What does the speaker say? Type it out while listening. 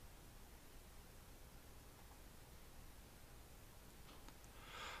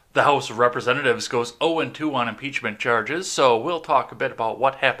The House of Representatives goes 0-2 on impeachment charges, so we'll talk a bit about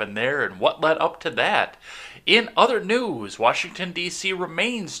what happened there and what led up to that. In other news, Washington, D.C.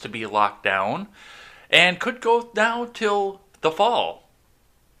 remains to be locked down and could go down till the fall.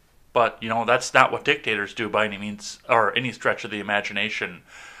 But, that's not what dictators do by any means or any stretch of the imagination.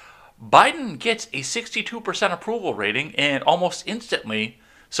 Biden gets a 62% approval rating, and almost instantly,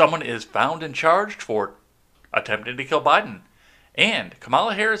 someone is found and charged for attempting to kill Biden. And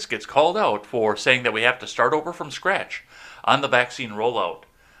Kamala Harris gets called out for saying that we have to start over from scratch on the vaccine rollout.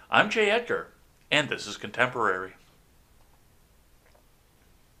 I'm Jay Edgar, and this is Contemporary.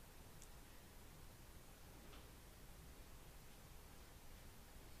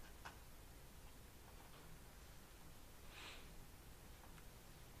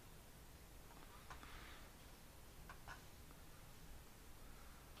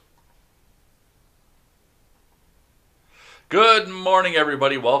 Good morning,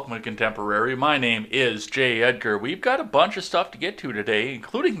 everybody. Welcome to Contemporary. My name is Jay Edgar. We've got a bunch of stuff to get to today,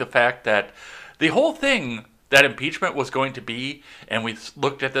 including the fact that the whole thing that impeachment was going to be, and we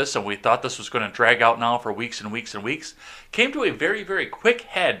looked at this and we thought this was going to drag out now for weeks and weeks and weeks, came to a very, very quick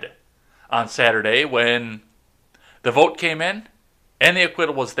head on Saturday when the vote came in and the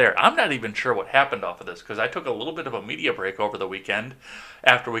acquittal was there. I'm not even sure what happened off of this because I took a little bit of a media break over the weekend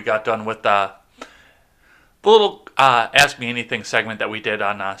after we got done with the little Ask Me Anything segment that we did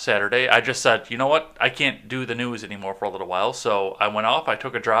on Saturday. I just said, you know what, I can't do the news anymore for a little while. So I went off, I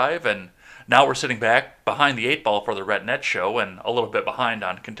took a drive, and now we're sitting back behind the 8 ball for the Red Net show and a little bit behind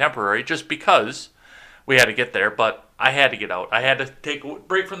on Contemporary just because we had to get there. But I had to get out. I had to take a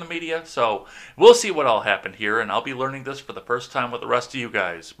break from the media. So we'll see what all happened here, and I'll be learning this for the first time with the rest of you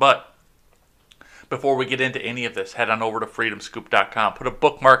guys. But before we get into any of this, head on over to freedomscoop.com. Put a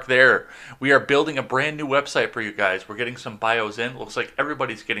bookmark there. We are building a brand new website for you guys. We're getting some bios in. Looks like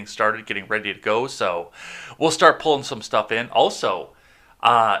everybody's getting started, getting ready to go. So we'll start pulling some stuff in. Also,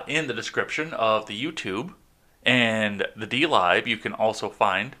 in the description of the YouTube and the D Live, you can also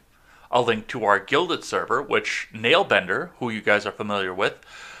find a link to our Gilded server, which Nailbender, who you guys are familiar with,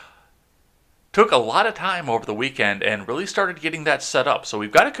 took a lot of time over the weekend and really started getting that set up. So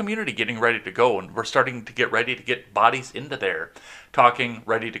we've got a community getting ready to go, and we're starting to get ready to get bodies into there. Talking,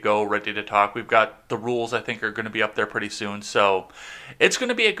 ready to go, ready to talk. We've got the rules, I think, are going to be up there pretty soon. So it's going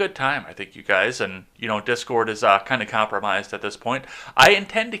to be a good time, I think, you guys. And, Discord is kind of compromised at this point. I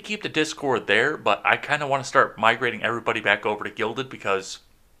intend to keep the Discord there, but I kind of want to start migrating everybody back over to Gilded because,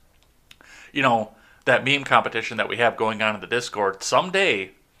 that meme competition that we have going on in the Discord,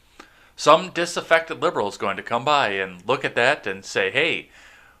 someday some disaffected liberal is going to come by and look at that and say, hey,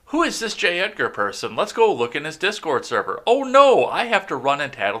 who is this J. Edgar person? Let's go look in his Discord server. Oh no, I have to run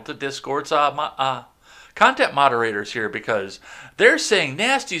and tattle to Discord's content moderators here because they're saying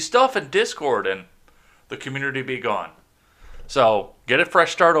nasty stuff in Discord and the community be gone. So get a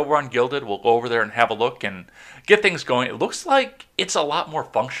fresh start over on Gilded. We'll go over there and have a look and get things going. It looks like it's a lot more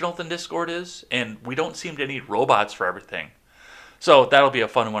functional than Discord is, and we don't seem to need robots for everything. So that'll be a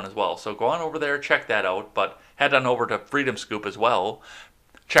fun one as well. So go on over there, check that out, but head on over to Freedom Scoop as well.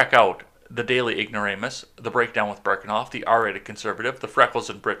 Check out the Daily Ignoramus, the Breakdown with Birkenhoff, the R-Rated Conservative, the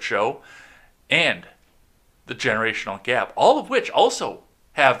Freckles and Brit Show, and the Generational Gap, all of which also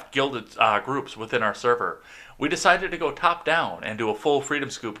have Gilded groups within our server. We decided to go top down and do a full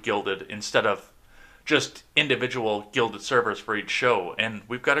Freedom Scoop Gilded instead of just individual Gilded servers for each show. And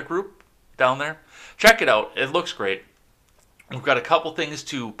we've got a group down there. Check it out. It looks great. We've got a couple things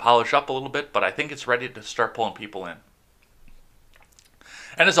to polish up a little bit, but I think it's ready to start pulling people in.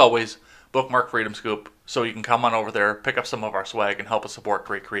 And as always, bookmark Freedom Scoop so you can come on over there, pick up some of our swag, and help us support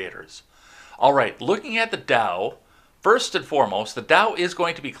great creators. All right, looking at the Dow, first and foremost, the Dow is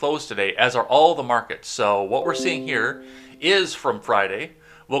going to be closed today, as are all the markets. So what we're seeing here is from Friday.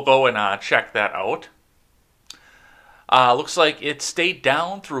 We'll go and check that out. Looks like it stayed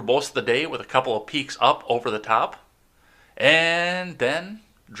down through most of the day with a couple of peaks up over the top. And then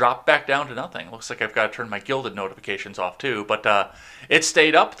dropped back down to nothing. Looks like I've got to turn my Gilded notifications off too. But it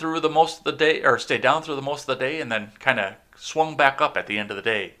stayed up through the most of the day, or stayed down through the most of the day, and then kind of swung back up at the end of the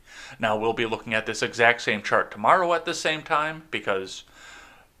day. Now we'll be looking at this exact same chart tomorrow at the same time because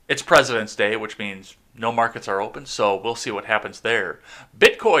it's President's Day, which means no markets are open. So we'll see what happens there.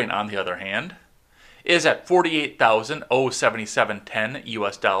 Bitcoin, on the other hand, is at 48,077.10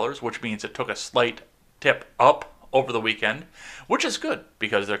 US dollars, which means it took a slight tip up over the weekend, which is good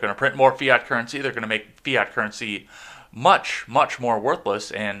because they're going to print more fiat currency. They're going to make fiat currency much, much more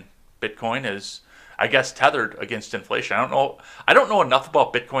worthless, and Bitcoin is, I guess, tethered against inflation. I don't know enough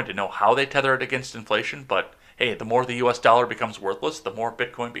about Bitcoin to know how they tether it against inflation, but hey, the more the US dollar becomes worthless, the more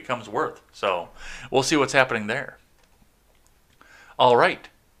Bitcoin becomes worth. So we'll see what's happening there. All right.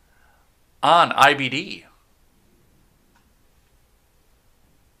 On IBD.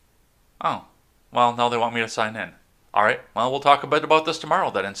 Oh, well, now they want me to sign in. All right, well, we'll talk a bit about this tomorrow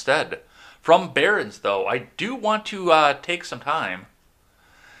then instead. From Barron's, though, I do want to take some time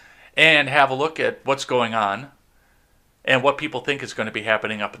and have a look at what's going on and what people think is going to be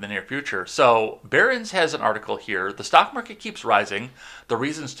happening up in the near future. So, Barron's has an article here. The stock market keeps rising. The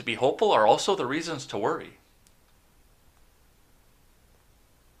reasons to be hopeful are also the reasons to worry.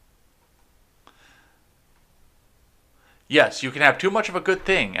 Yes, you can have too much of a good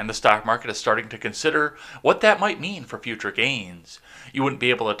thing, and the stock market is starting to consider what that might mean for future gains. You wouldn't be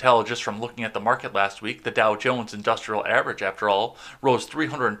able to tell just from looking at the market last week. The Dow Jones Industrial Average, after all, rose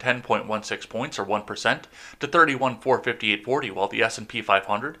 310.16 points, or 1%, to 31,458.40, while the S&P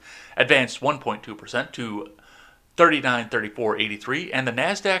 500 advanced 1.2% to 3934.83, and the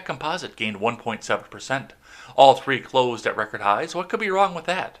Nasdaq Composite gained 1.7%. All three closed at record highs. What could be wrong with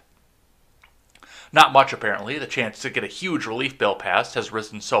that? Not much, apparently. The chance to get a huge relief bill passed has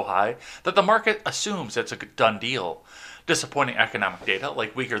risen so high that the market assumes it's a done deal. Disappointing economic data,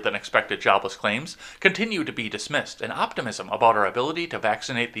 like weaker than expected jobless claims, continue to be dismissed, and optimism about our ability to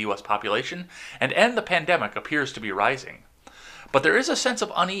vaccinate the U.S. population and end the pandemic appears to be rising. But there is a sense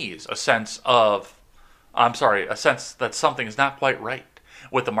of unease, a sense that something is not quite right.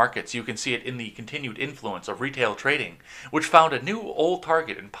 With the markets, you can see it in the continued influence of retail trading, which found a new old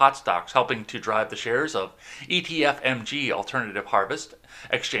target in pot stocks, helping to drive the shares of ETFMG Alternative Harvest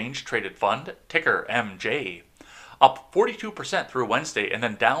Exchange Traded Fund, ticker MJ, up 42% through Wednesday and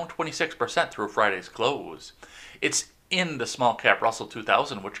then down 26% through Friday's close. It's in the small cap Russell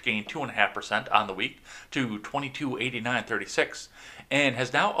 2000, which gained 2.5% on the week to 2289.36, and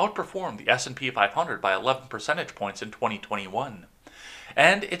has now outperformed the S&P 500 by 11 percentage points in 2021.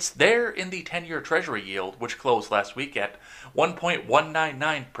 And it's there in the 10-year Treasury yield, which closed last week at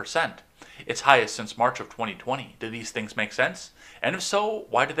 1.199%, its highest since March of 2020. Do these things make sense? And if so,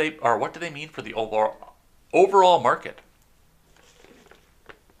 what do they mean for the overall market?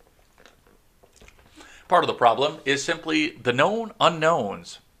 Part of the problem is simply the known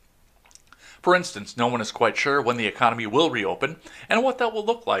unknowns. For instance, no one is quite sure when the economy will reopen and what that will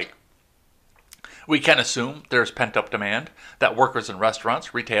look like. We can assume there's pent-up demand, that workers in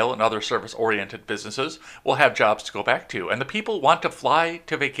restaurants, retail, and other service-oriented businesses will have jobs to go back to, and the people want to fly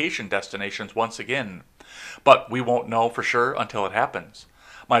to vacation destinations once again. But we won't know for sure until it happens.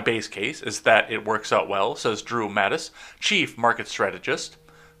 My base case is that it works out well, says Drew Mattis, Chief Market Strategist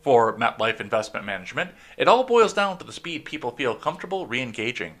for MetLife Investment Management. It all boils down to the speed people feel comfortable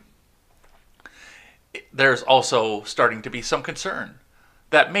re-engaging. There's also starting to be some concern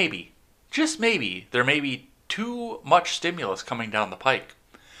that maybe, just maybe, there may be too much stimulus coming down the pike.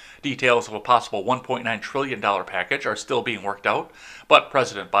 Details of a possible $1.9 trillion package are still being worked out, but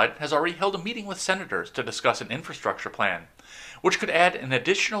President Biden has already held a meeting with senators to discuss an infrastructure plan, which could add an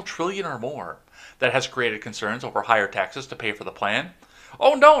additional trillion or more. That has created concerns over higher taxes to pay for the plan.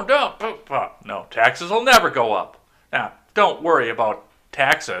 Oh, no, taxes will never go up. Now, don't worry about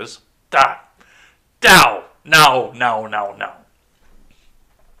taxes. No.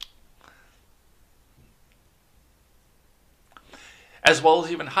 As well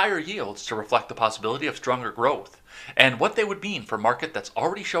as even higher yields to reflect the possibility of stronger growth, and what they would mean for a market that's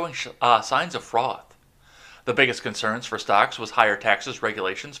already showing signs of froth. The biggest concerns for stocks was higher taxes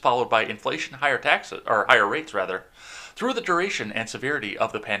regulations, followed by inflation, higher rates through the duration and severity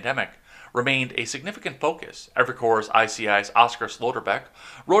of the pandemic, remained a significant focus. Evercore's ICI's Oscar Sloterbeck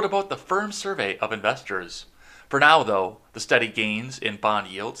wrote about the firm's survey of investors. For now, though, the steady gains in bond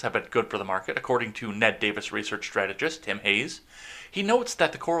yields have been good for the market, according to Ned Davis research strategist Tim Hayes. He notes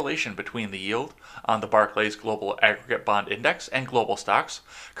that the correlation between the yield on the Barclays Global Aggregate Bond Index and global stocks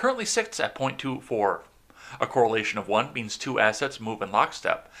currently sits at 0.24. A correlation of 1 means two assets move in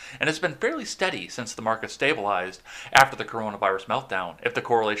lockstep, and has been fairly steady since the market stabilized after the coronavirus meltdown. If the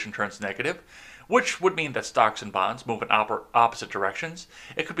correlation turns negative, which would mean that stocks and bonds move in opposite directions,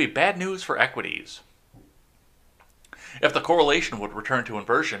 it could be bad news for equities. If the correlation would return to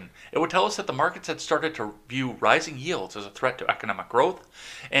inversion, it would tell us that the markets had started to view rising yields as a threat to economic growth,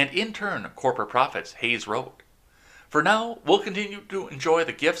 and in turn, corporate profits, Hayes wrote. For now, we'll continue to enjoy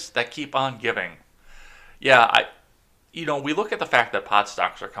the gifts that keep on giving. Yeah, we look at the fact that pot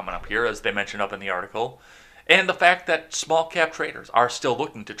stocks are coming up here, as they mentioned up in the article, and the fact that small cap traders are still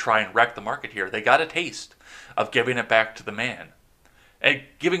looking to try and wreck the market here. They got a taste of giving it back to the man, and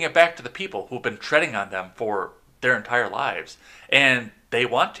giving it back to the people who've been treading on them for their entire lives, and they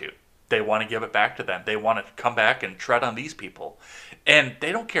want to. They want to give it back to them. They want to come back and tread on these people. And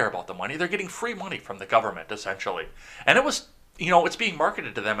they don't care about the money. They're getting free money from the government, essentially. And it was, it's being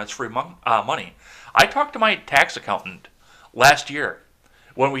marketed to them as free money. I talked to my tax accountant last year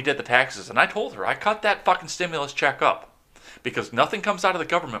when we did the taxes, and I told her I cut that fucking stimulus check up because nothing comes out of the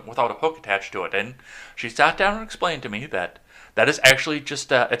government without a hook attached to it. And she sat down and explained to me that is actually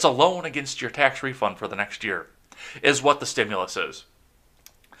just it's a loan against your tax refund for the next year, is what the stimulus is.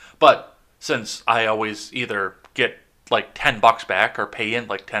 But since I always either get like $10 back or pay in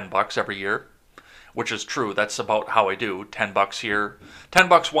like $10 every year, which is true, that's about how I do, $10 here,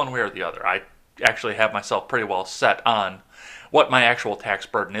 $10 one way or the other. I actually have myself pretty well set on what my actual tax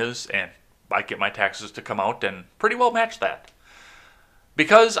burden is, and I get my taxes to come out and pretty well match that.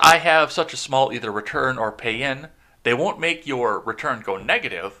 Because I have such a small either return or pay in, they won't make your return go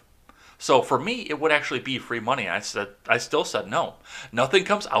negative. So for me, it would actually be free money. I still said no. Nothing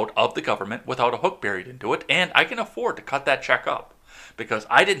comes out of the government without a hook buried into it, and I can afford to cut that check up because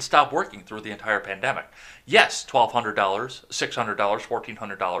I didn't stop working through the entire pandemic. Yes, $1,200, $600,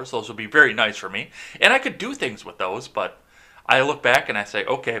 $1,400, those would be very nice for me, and I could do things with those, but I look back and I say,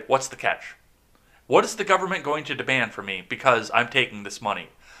 okay, what's the catch? What is the government going to demand from me because I'm taking this money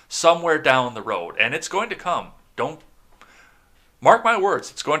somewhere down the road? And it's going to come. Don't mark my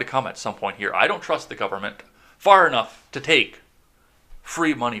words, it's going to come at some point here. I don't trust the government far enough to take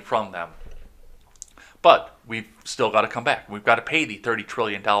free money from them. But we've still got to come back. We've got to pay the $30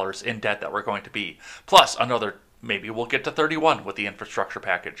 trillion in debt that we're going to be. Plus another, maybe we'll get to 31 with the infrastructure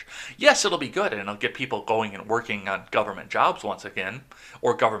package. Yes, it'll be good, and it'll get people going and working on government jobs once again,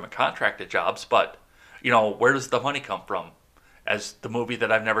 or government contracted jobs, but, where does the money come from? As the movie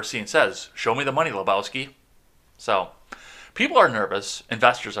that I've never seen says, show me the money, Lebowski. So, people are nervous,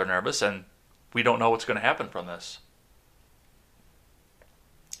 investors are nervous, and we don't know what's going to happen from this.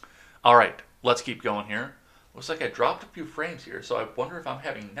 All right, let's keep going here. Looks like I dropped a few frames here, so I wonder if I'm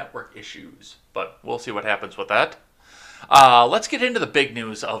having network issues, but we'll see what happens with that. Let's get into the big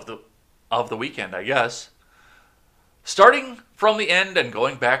news of the weekend, I guess. Starting from the end and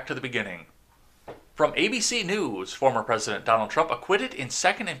going back to the beginning. From ABC News, former President Donald Trump acquitted in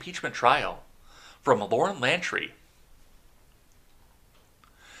second impeachment trial. From Lauren Lantry.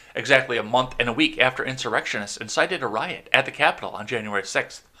 Exactly a month and a week after insurrectionists incited a riot at the Capitol on January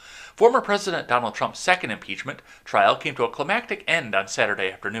 6th, former President Donald Trump's second impeachment trial came to a climactic end on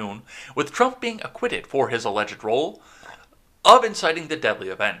Saturday afternoon, with Trump being acquitted for his alleged role of inciting the deadly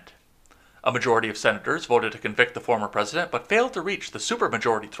event. A majority of senators voted to convict the former president, but failed to reach the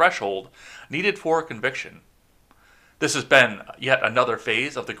supermajority threshold needed for a conviction. This has been yet another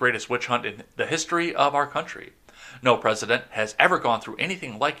phase of the greatest witch hunt in the history of our country. No president has ever gone through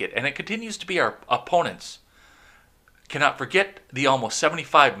anything like it, and it continues to be. Our opponents cannot forget the almost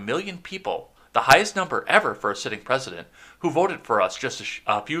 75 million people, the highest number ever for a sitting president, who voted for us just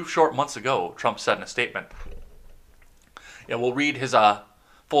a few short months ago, Trump said in a statement. Yeah, we'll read his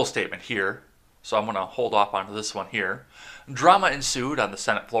full statement here, so I'm going to hold off on this one here. Drama ensued on the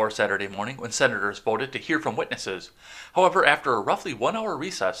Senate floor Saturday morning when senators voted to hear from witnesses. However, after a roughly 1 hour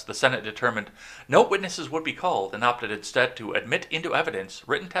recess, the Senate determined no witnesses would be called and opted instead to admit into evidence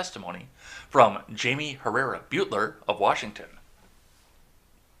written testimony from Jamie Herrera Butler of Washington.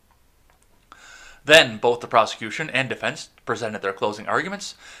 Then both the prosecution and defense presented their closing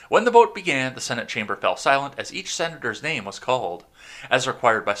arguments. When the vote began, the Senate chamber fell silent as each senator's name was called. As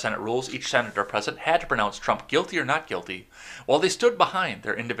required by Senate rules, each senator present had to pronounce Trump guilty or not guilty while they stood behind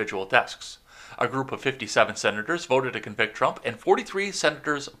their individual desks. A group of 57 senators voted to convict Trump, and 43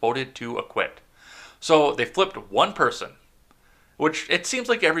 senators voted to acquit. So they flipped one person, which it seems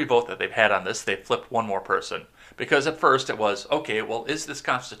like every vote that they've had on this, they've flipped one more person. Because at first it was, okay, well, is this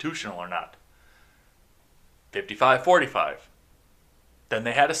constitutional or not? 55-45. Then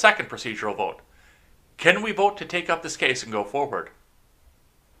they had a second procedural vote. Can we vote to take up this case and go forward?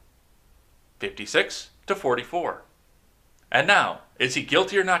 56-44. And now, is he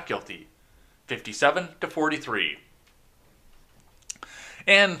guilty or not guilty? 57-43.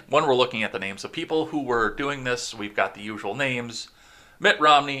 And when we're looking at the names of people who were doing this, we've got the usual names. Mitt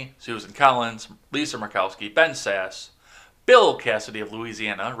Romney, Susan Collins, Lisa Murkowski, Ben Sasse, Bill Cassidy of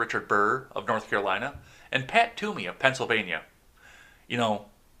Louisiana, Richard Burr of North Carolina, and Pat Toomey of Pennsylvania. You know,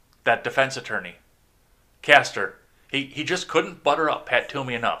 that defense attorney, Castor, he just couldn't butter up Pat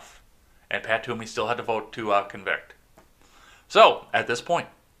Toomey enough. And Pat Toomey still had to vote to convict. So, at this point,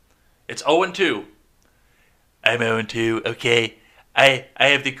 it's 0-2. I'm 0-2, okay. I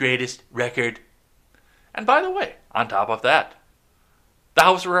have the greatest record. And by the way, on top of that, the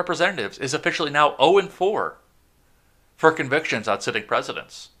House of Representatives is officially now 0-4 for convictions on sitting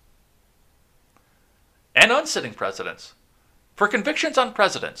presidents. and unsitting presidents. For convictions on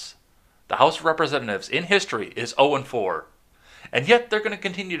presidents, the House of Representatives in history is 0-4. And yet they're going to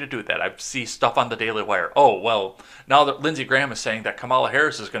continue to do that. I see stuff on the Daily Wire. Oh, well, now that Lindsey Graham is saying that Kamala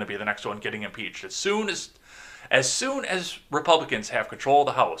Harris is going to be the next one getting impeached. As soon as Republicans have control of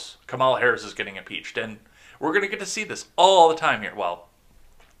the House, Kamala Harris is getting impeached. And we're going to get to see this all the time here. Well,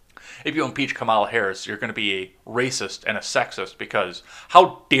 if you impeach Kamala Harris, you're going to be a racist and a sexist, because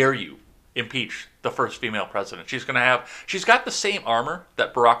how dare you impeach the first female president? She's got the same armor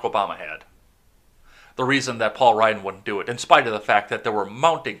that Barack Obama had. The reason that Paul Ryan wouldn't do it, in spite of the fact that there were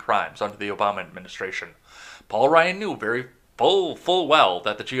mounting crimes under the Obama administration. Paul Ryan knew very full well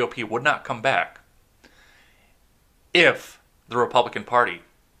that the GOP would not come back if the Republican Party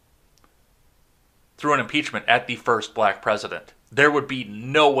threw an impeachment at the first black president. There would be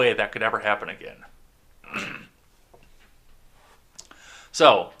no way that could ever happen again.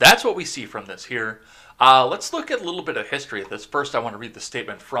 So, that's what we see from this here. Let's look at a little bit of history of this. First, I want to read the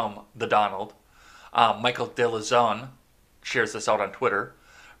statement from the Donald. Michael DeLazon shares this out on Twitter.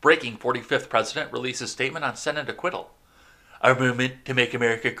 Breaking: 45th president releases statement on Senate acquittal. Our movement to make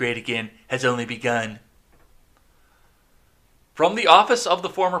America great again has only begun. From the office of the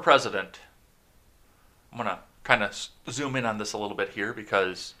former president. I'm going to kind of zoom in on this a little bit here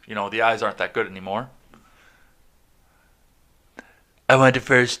because, the eyes aren't that good anymore. I want to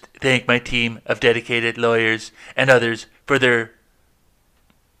first thank my team of dedicated lawyers and others for their...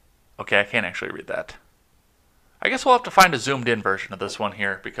 Okay, I can't actually read that. I guess we'll have to find a zoomed in version of this one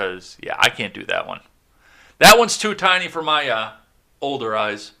here because, I can't do that one. That one's too tiny for my older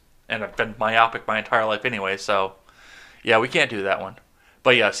eyes, and I've been myopic my entire life anyway, so we can't do that one.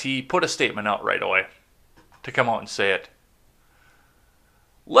 But yes, he put a statement out right away to come out and say it.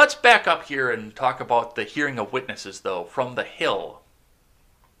 Let's back up here and talk about the hearing of witnesses, though, from the Hill.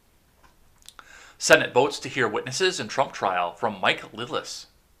 Senate votes to hear witnesses in Trump trial, from Mike Lillis.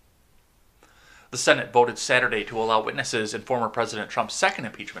 The Senate voted Saturday to allow witnesses in former President Trump's second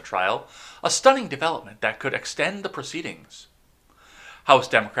impeachment trial, a stunning development that could extend the proceedings. House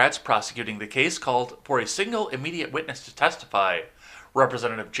Democrats prosecuting the case called for a single immediate witness to testify,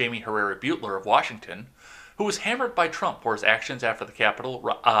 Representative Jamie Herrera Butler of Washington, who was hammered by Trump for his actions after the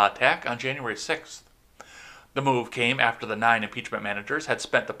Capitol attack on January 6th. The move came after the 9 impeachment managers had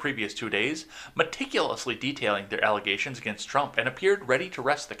spent the previous 2 days meticulously detailing their allegations against Trump and appeared ready to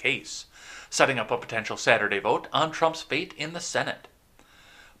rest the case, setting up a potential Saturday vote on Trump's fate in the Senate.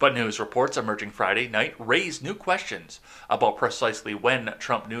 But news reports emerging Friday night raised new questions about precisely when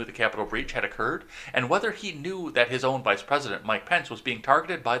Trump knew the Capitol breach had occurred and whether he knew that his own Vice President, Mike Pence, was being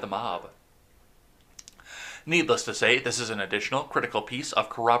targeted by the mob. Needless to say, this is an additional critical piece of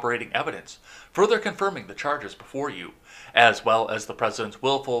corroborating evidence, further confirming the charges before you, as well as the president's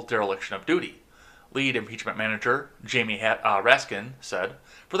willful dereliction of duty. Lead impeachment manager Jamie Raskin said,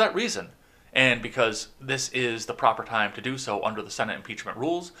 "For that reason, and because this is the proper time to do so under the Senate impeachment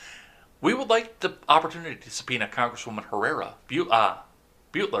rules, we would like the opportunity to subpoena Congresswoman Herrera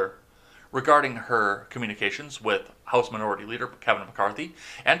Butler regarding her communications with House Minority Leader Kevin McCarthy,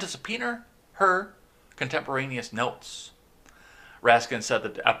 and to subpoena her contemporaneous notes." Raskin said the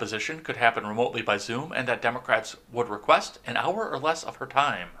deposition could happen remotely by Zoom and that Democrats would request an hour or less of her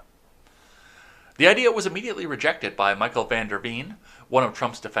time. The idea was immediately rejected by Michael Van Der Veen, one of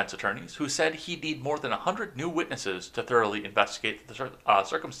Trump's defense attorneys, who said he'd need more than 100 new witnesses to thoroughly investigate the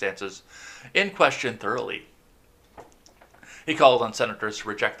circumstances in question thoroughly. He called on senators to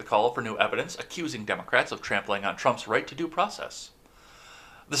reject the call for new evidence, accusing Democrats of trampling on Trump's right to due process.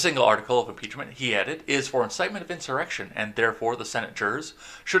 The single article of impeachment, he added, is for incitement of insurrection, and therefore the Senate jurors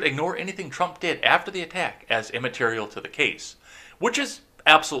should ignore anything Trump did after the attack as immaterial to the case, which is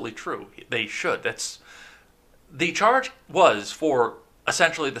absolutely true. They should. The charge was for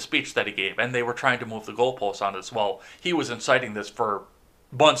essentially the speech that he gave, and they were trying to move the goalposts on this. Well, he was inciting this for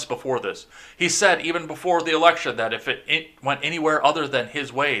months before this. He said even before the election that if it went anywhere other than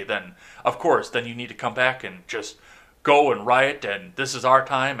his way, then of course, then you need to come back and just go and riot, and this is our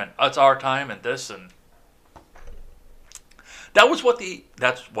time, and it's our time, and this, and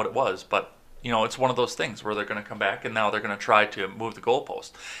that's what it was. But it's one of those things where they're going to come back and now they're going to try to move the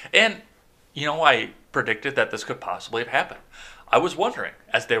goalpost. And I predicted that this could possibly have happened. I was wondering,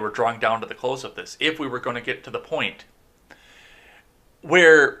 as they were drawing down to the close of this, if we were going to get to the point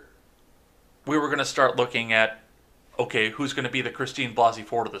where we were going to start looking at, okay, who's going to be the Christine Blasey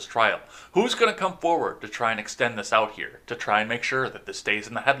Ford of this trial? Who's going to come forward to try and extend this out here, to try and make sure that this stays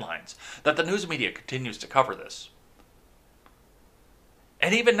in the headlines, that the news media continues to cover this?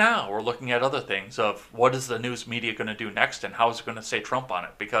 And even now, we're looking at other things of what is the news media going to do next and how is it going to say Trump on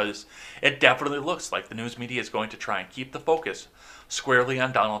it? Because it definitely looks like the news media is going to try and keep the focus squarely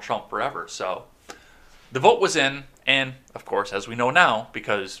on Donald Trump forever. So the vote was in, and of course, as we know now,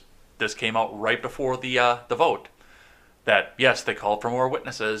 because this came out right before the vote, that yes, they called for more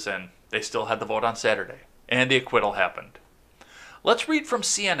witnesses, and they still had the vote on Saturday, and the acquittal happened. Let's read from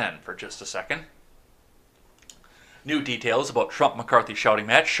CNN for just a second. New details about Trump-McCarthy shouting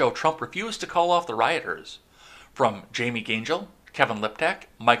match show Trump refused to call off the rioters. From Jamie Gangel, Kevin Liptak,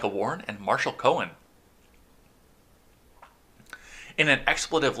 Michael Warren, and Marshall Cohen. In an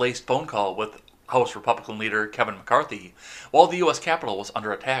expletive-laced phone call with House Republican leader Kevin McCarthy, while the U.S. Capitol was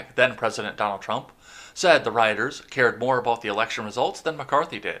under attack, then President Donald Trump said the rioters cared more about the election results than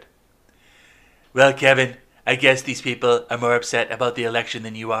McCarthy did. "Well, Kevin, I guess these people are more upset about the election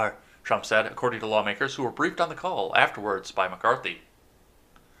than you are," Trump said, according to lawmakers who were briefed on the call afterwards by McCarthy.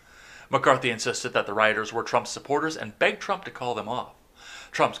 McCarthy insisted that the rioters were Trump's supporters and begged Trump to call them off.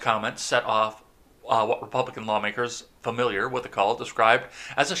 Trump's comments set off what Republican lawmakers familiar with the call described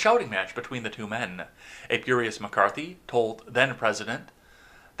as a shouting match between the two men. A furious McCarthy told then-President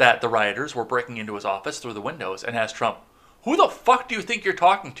that the rioters were breaking into his office through the windows and asked Trump, "Who the fuck do you think you're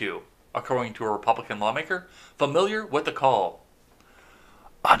talking to?" according to a Republican lawmaker familiar with the call.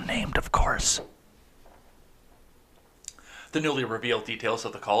 Unnamed, of course. The newly revealed details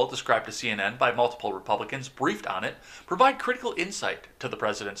of the call, described to CNN by multiple Republicans briefed on it, provide critical insight to the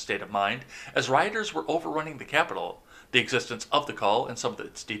president's state of mind as rioters were overrunning the Capitol. The existence of the call and some of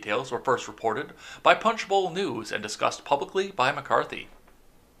its details were first reported by Punchbowl News and discussed publicly by McCarthy.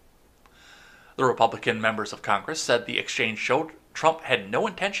 The Republican members of Congress said the exchange showed Trump had no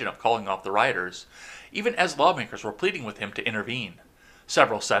intention of calling off the rioters, even as lawmakers were pleading with him to intervene.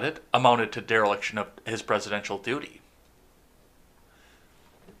 Several said it amounted to dereliction of his presidential duty.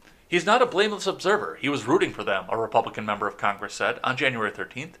 "He's not a blameless observer. He was rooting for them," a Republican member of Congress said. On January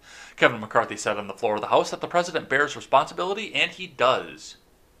 13th, Kevin McCarthy said on the floor of the House that the president bears responsibility, and he does.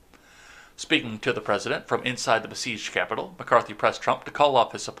 Speaking to the president from inside the besieged Capitol, McCarthy pressed Trump to call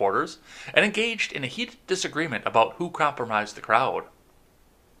off his supporters and engaged in a heated disagreement about who compromised the crowd.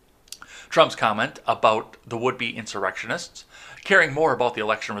 Trump's comment about the would-be insurrectionists caring more about the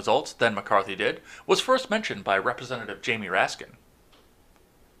election results than McCarthy did was first mentioned by Representative Jamie Herrera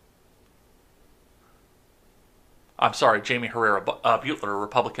Butler, a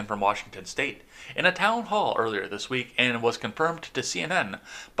Republican from Washington State, in a town hall earlier this week, and was confirmed to CNN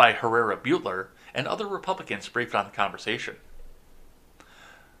by Herrera Butler and other Republicans briefed on the conversation.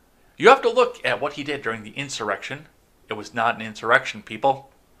 "You have to look at what he did during the insurrection. It was not an insurrection,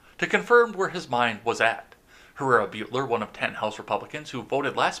 people," to confirm where his mind was at. Herrera Butler, one of 10 House Republicans who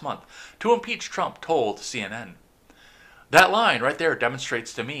voted last month to impeach Trump, told CNN. "That line right there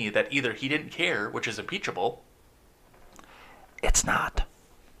demonstrates to me that either he didn't care, which is impeachable. It's not,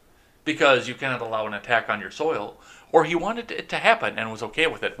 because you cannot allow an attack on your soil, or he wanted it to happen and was okay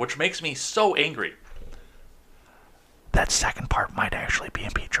with it, which makes me so angry." That second part might actually be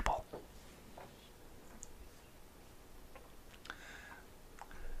impeachable.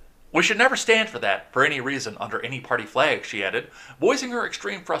 "We should never stand for that, for any reason, under any party flag," she added, voicing her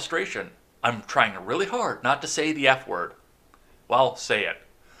extreme frustration. "I'm trying really hard not to say the F word." Well, say it.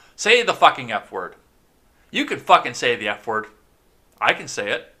 Say the fucking F word. You can fucking say the F word. I can say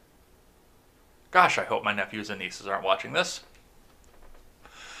it. Gosh, I hope my nephews and nieces aren't watching this.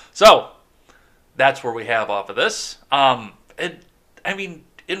 So, that's where we have off of this. In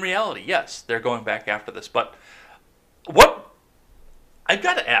reality, yes, they're going back after this, but what, I've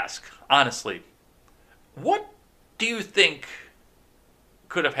got to ask, honestly, what do you think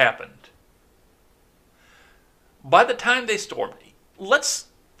could have happened? By the time they stormed, let's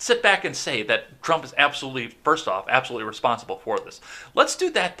sit back and say that Trump is absolutely, first off, absolutely responsible for this. Let's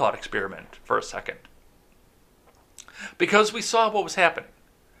do that thought experiment for a second. Because we saw what was happening.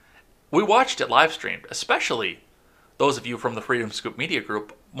 We watched it live streamed, especially those of you from the Freedom Scoop Media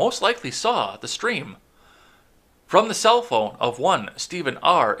Group most likely saw the stream from the cell phone of one Stephen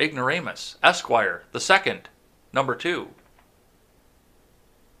R. Ignoramus, Esquire, the second, number 2.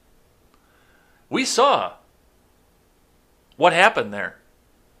 We saw what happened there.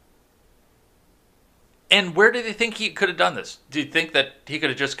 And where do they think he could have done this? Do you think that he could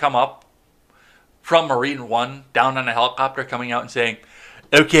have just come up from Marine One, down on a helicopter, coming out and saying,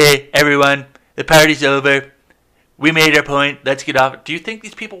 "Okay, everyone, the party's over. We made our point. Let's get off." Do you think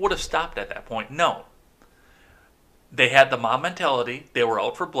these people would have stopped at that point? No. They had the mob mentality. They were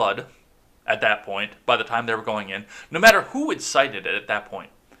out for blood at that point by the time they were going in. No matter who incited it at that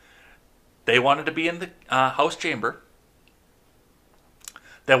point. They wanted to be in the House chamber.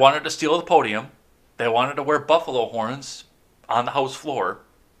 They wanted to steal the podium. They wanted to wear buffalo horns on the House floor.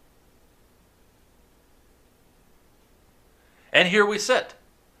 And here we sit.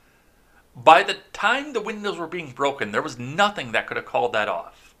 By the time the windows were being broken, there was nothing that could have called that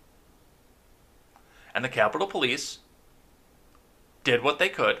off. And the Capitol Police did what they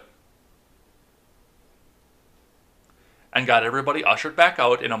could and got everybody ushered back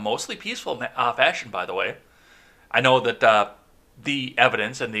out in a mostly peaceful fashion, by the way. I know that the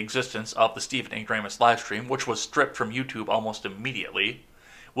evidence and the existence of the Stephen Ignoramus live stream, which was stripped from YouTube almost immediately,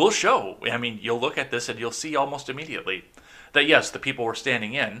 will show. I mean, you'll look at this and you'll see almost immediately that, yes, the people were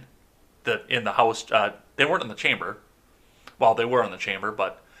standing in the House. They weren't in the chamber. Well, they were in the chamber,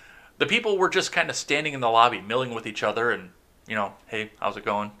 but the people were just kind of standing in the lobby, milling with each other and, hey, how's it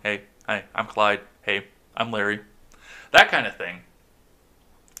going? Hey, hi, I'm Clyde. Hey, I'm Larry. That kind of thing.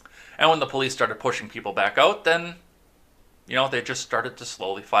 And when the police started pushing people back out, then, they just started to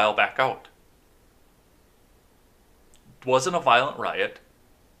slowly file back out. It wasn't a violent riot.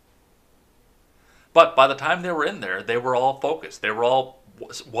 But by the time they were in there, they were all focused. They were all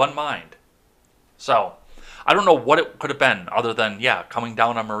one mind. So, I don't know what it could have been other than, coming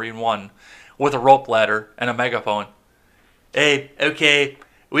down on Marine One with a rope ladder and a megaphone. Hey, okay,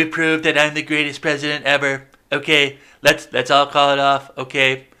 we proved that I'm the greatest president ever. Okay, let's all call it off.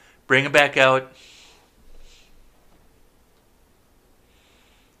 Okay, bring him back out.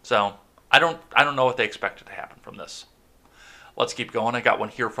 So, I don't know what they expected to happen from this. Let's keep going. I got one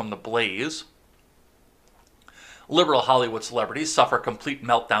here from The Blaze. Liberal Hollywood celebrities suffer complete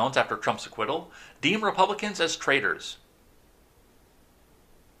meltdowns after Trump's acquittal. Deem Republicans as traitors.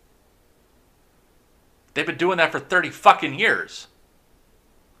 They've been doing that for 30 fucking years.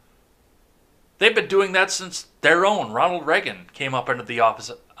 They've been doing that since their own Ronald Reagan came up into the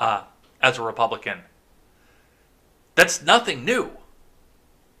office as a Republican. That's nothing new.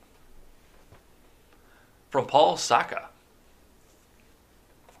 From Paul Saka.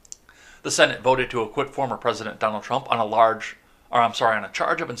 The Senate voted to acquit former President Donald Trump on a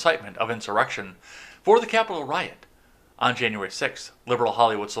charge of incitement of insurrection for the Capitol riot. On January 6th, liberal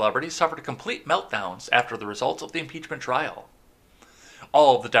Hollywood celebrities suffered complete meltdowns after the results of the impeachment trial.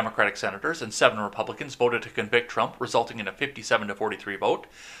 All of the Democratic senators and 7 Republicans voted to convict Trump, resulting in a 57-43 vote,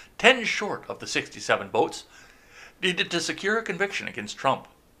 10 short of the 67 votes needed to secure a conviction against Trump.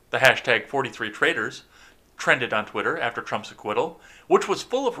 The hashtag 43traitors trended on Twitter after Trump's acquittal, which was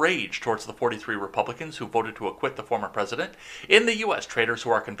full of rage towards the 43 Republicans who voted to acquit the former president. In the U.S., traitors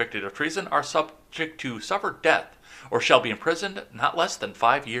who are convicted of treason are subject to suffer death or shall be imprisoned not less than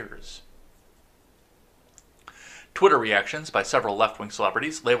 5 years. Twitter reactions by several left-wing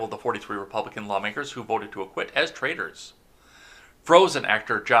celebrities labeled the 43 Republican lawmakers who voted to acquit as traitors. Frozen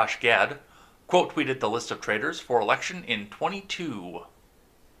actor Josh Gad quote tweeted the list of traitors for election in 22.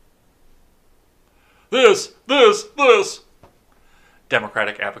 This.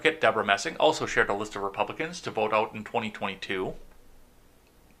 Democratic advocate Deborah Messing also shared a list of Republicans to vote out in 2022.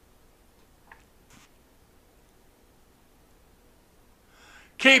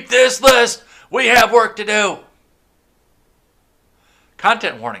 Keep this list! We have work to do!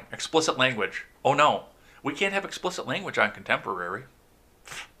 Content warning. Explicit language. Oh no. We can't have explicit language on Contemporary.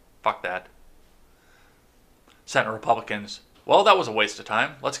 Fuck that. Senate Republicans. Well, that was a waste of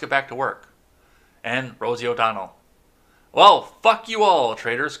time. Let's get back to work. And Rosie O'Donnell. Well, fuck you all,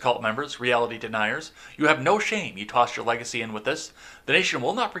 traitors, cult members, reality deniers. You have no shame. You tossed your legacy in with this. The nation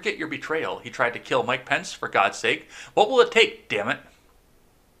will not forget your betrayal. He tried to kill Mike Pence, for God's sake. What will it take, damn it?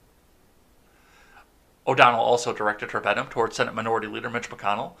 O'Donnell also directed her venom towards Senate Minority Leader Mitch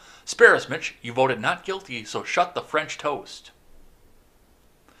McConnell. Spare us, Mitch. You voted not guilty, so shut the French toast.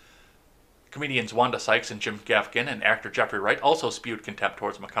 Comedians Wanda Sykes and Jim Gaffigan and actor Jeffrey Wright also spewed contempt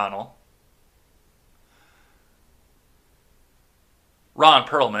towards McConnell. Ron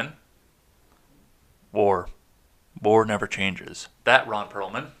Perlman. War never changes. That Ron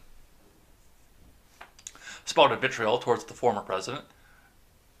Perlman spouted vitriol towards the former president.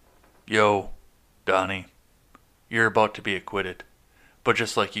 Yo, Donnie, you're about to be acquitted. But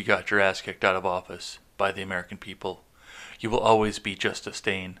just like you got your ass kicked out of office by the American people, you will always be just a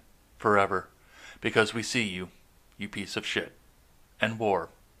stain, forever, because we see you, you piece of shit. And war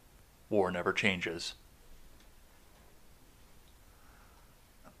never changes.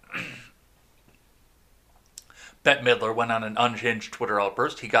 Bette Midler went on an unhinged Twitter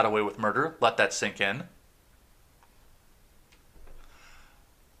outburst. He got away with murder. Let that sink in.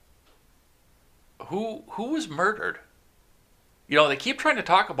 Who was murdered? You know, they keep trying to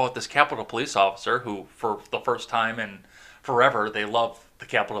talk about this Capitol Police officer who, for the first time in forever, they love the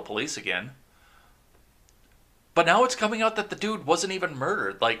Capitol Police again. But now it's coming out that the dude wasn't even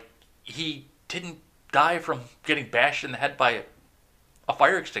murdered. Like, he didn't die from getting bashed in the head by a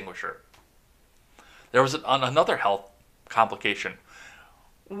fire extinguisher. There was another health complication.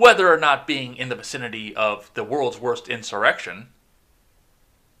 Whether or not being in the vicinity of the world's worst insurrection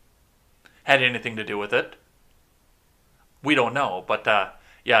had anything to do with it, we don't know. But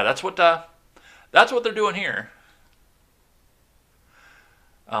yeah, that's what they're doing here.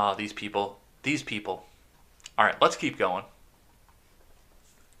 These people. All right, let's keep going.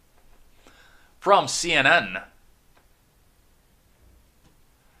 From CNN.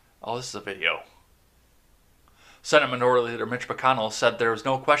 Oh, this is a video. Senate Minority Leader Mitch McConnell said there is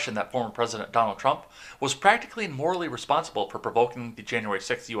no question that former President Donald Trump was practically and morally responsible for provoking the January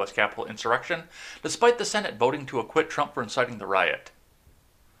 6th U.S. Capitol insurrection, despite the Senate voting to acquit Trump for inciting the riot.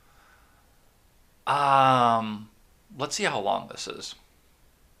 Let's see how long this is.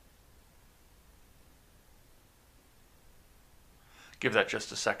 Give that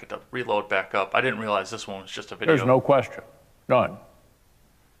just a second to reload back up. I didn't realize this one was just a video. There's no question, none,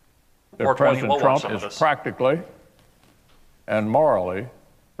 that President Trump is practically and morally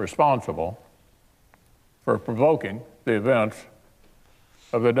responsible for provoking the events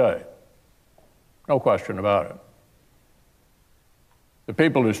of the day. No question about it. The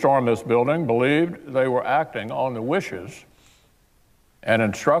people who stormed this building believed they were acting on the wishes and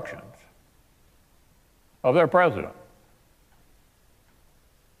instructions of their president.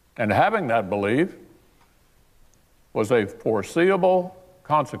 And having that belief was a foreseeable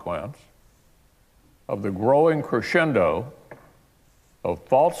consequence of the growing crescendo of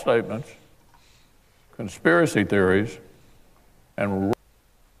false statements, conspiracy theories, and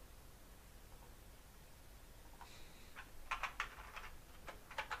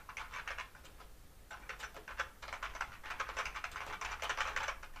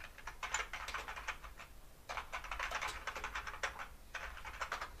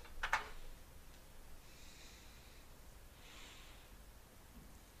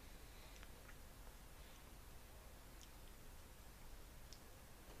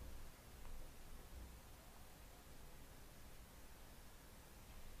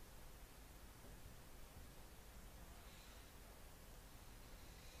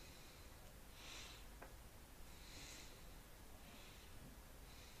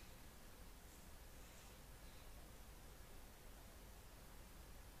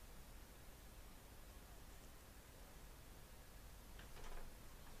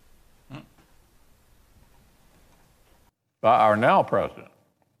by our now president.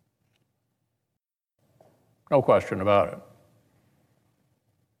 No question about it.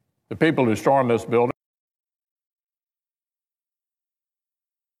 The people who stormed this building.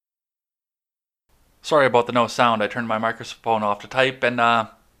 Sorry about the no sound. I turned my microphone off to type and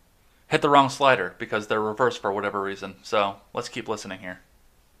hit the wrong slider because they're reversed for whatever reason. So let's keep listening here.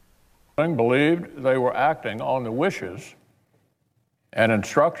 Believed they were acting on the wishes and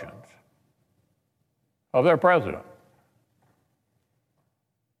instructions of their president.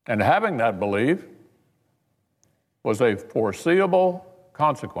 And having that belief was a foreseeable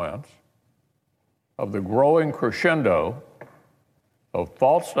consequence of the growing crescendo of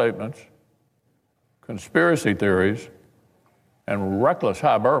false statements, conspiracy theories, and reckless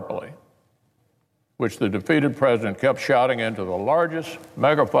hyperbole, which the defeated president kept shouting into the largest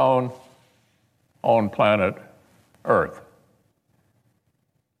megaphone on planet Earth.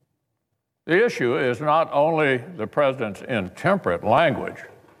 The issue is not only the president's intemperate language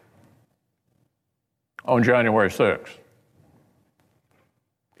on January 6th.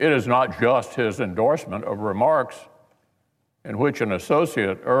 It is not just his endorsement of remarks in which an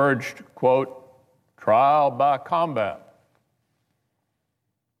associate urged, quote, trial by combat.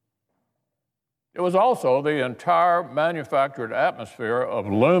 It was also the entire manufactured atmosphere of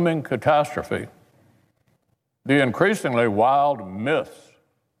looming catastrophe, the increasingly wild myths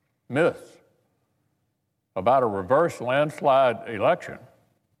about a reverse landslide election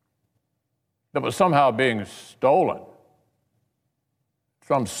that was somehow being stolen,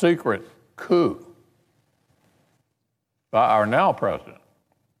 some secret coup by our now president.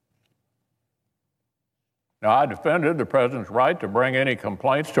 Now, I defended the president's right to bring any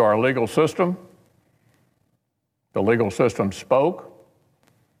complaints to our legal system. The legal system spoke.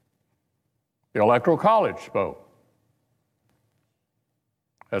 The Electoral College spoke.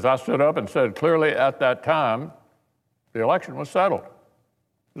 As I stood up and said clearly at that time, the election was settled.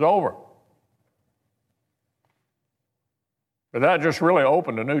 It was over. But that just really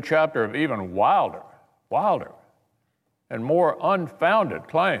opened a new chapter of even wilder, and more unfounded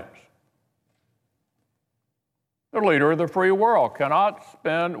claims. The leader of the free world cannot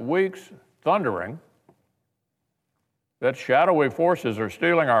spend weeks thundering that shadowy forces are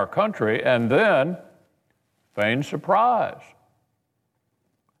stealing our country and then feign surprise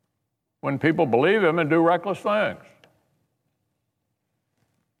when people believe him and do reckless things.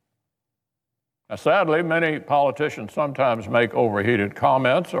 Now, sadly, many politicians sometimes make overheated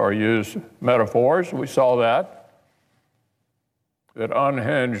comments or use metaphors. We saw that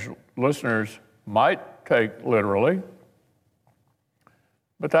unhinged listeners might take literally,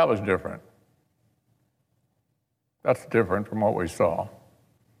 but that was different. That's different from what we saw.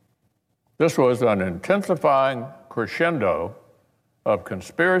 This was an intensifying crescendo of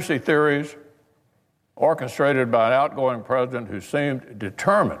conspiracy theories orchestrated by an outgoing president who seemed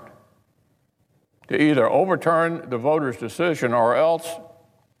determined to either overturn the voters' decision or else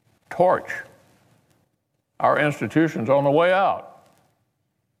torch our institutions on the way out.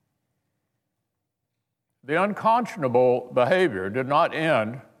 The unconscionable behavior did not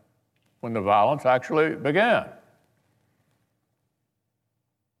end when the violence actually began.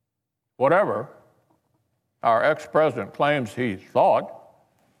 Whatever our ex-president claims he thought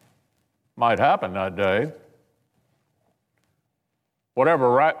might happen that day,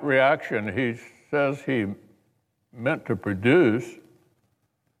 whatever reaction he says he meant to produce,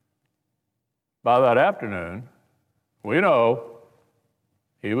 by that afternoon, we know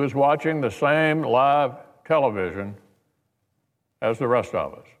he was watching the same live television as the rest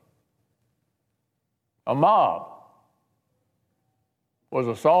of us. A mob was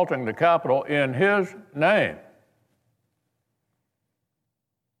assaulting the Capitol in his name.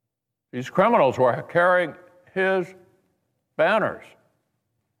 These criminals were carrying his banners,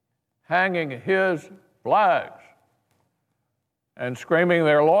 hanging his flags, and screaming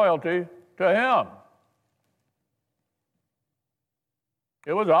their loyalty to him.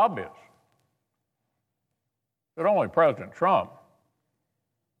 It was obvious that only President Trump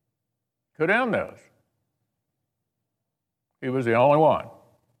could end this. He was the only one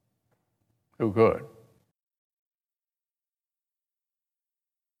who could.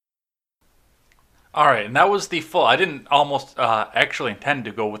 All right, and that was the full. I didn't almost actually intend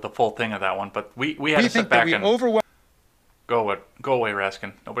to go with the full thing of that one, but we had to sit back and go away,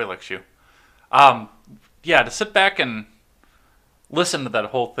 Raskin. Nobody likes you. Yeah, to sit back and listen to that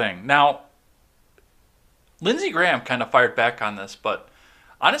whole thing. Now, Lindsey Graham kind of fired back on this, but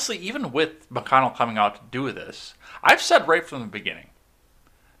honestly, even with McConnell coming out to do this, I've said right from the beginning,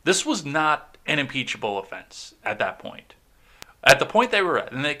 this was not an impeachable offense at that point. At the point they were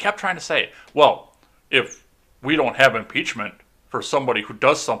at, and they kept trying to say, well, if we don't have impeachment for somebody who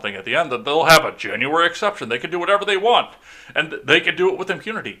does something at the end, then they'll have a January exception. They can do whatever they want, and they can do it with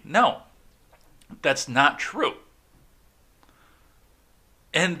impunity. No, that's not true.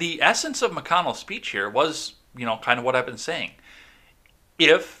 And the essence of McConnell's speech here was, kind of what I've been saying.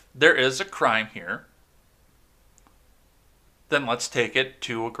 If there is a crime here, then let's take it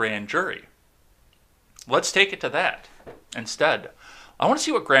to a grand jury. Let's take it to that instead. I want to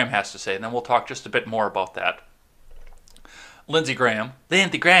see what Graham has to say, and then we'll talk just a bit more about that. Lindsey Graham.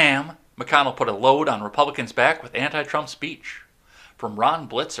 McConnell put a load on Republicans' back with anti-Trump speech. From Ron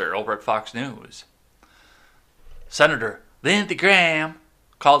Blitzer over at Fox News. Senator Lindsey Graham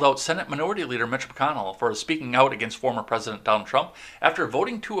called out Senate Minority Leader Mitch McConnell for speaking out against former President Donald Trump after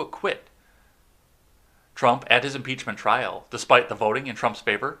voting to acquit Trump at his impeachment trial. Despite the voting in Trump's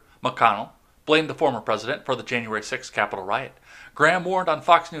favor, McConnell blamed the former president for the January 6th Capitol riot. Graham warned on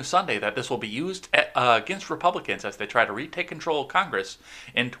Fox News Sunday that this will be used against Republicans as they try to retake control of Congress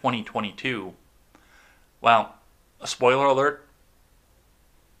in 2022. Well, a spoiler alert,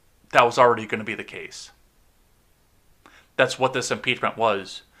 that was already going to be the case. That's what this impeachment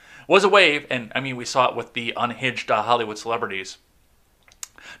was. Was a wave, and we saw it with the unhinged Hollywood celebrities.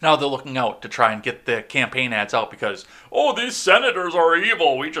 Now they're looking out to try and get the campaign ads out because, these senators are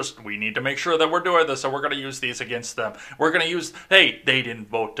evil. We need to make sure that we're doing this, and we're going to use these against them. We're going to use, they didn't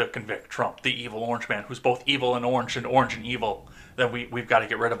vote to convict Trump, the evil orange man, who's both evil and orange and evil. Then we've got to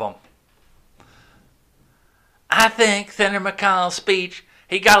get rid of him. I think Senator McConnell's speech,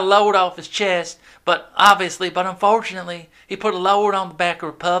 he got a load off his chest, but unfortunately, he put a load on the back of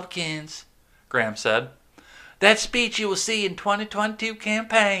Republicans, Graham said. That speech you will see in 2022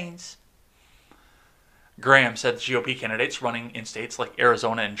 campaigns. Graham said the GOP candidates running in states like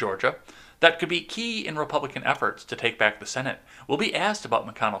Arizona and Georgia that could be key in Republican efforts to take back the Senate will be asked about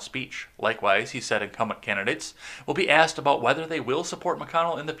McConnell's speech. Likewise, he said incumbent candidates will be asked about whether they will support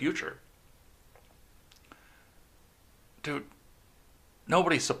McConnell in the future. Dude,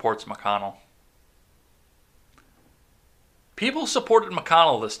 nobody supports McConnell. People supported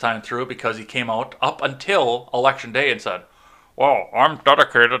McConnell this time through because he came out up until Election Day and said, well, I'm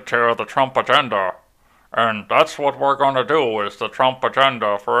dedicated to the Trump agenda. And that's what we're going to do, is the Trump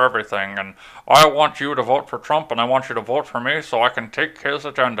agenda for everything. And I want you to vote for Trump, and I want you to vote for me so I can take his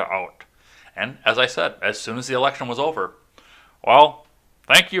agenda out. And as I said, as soon as the election was over, well,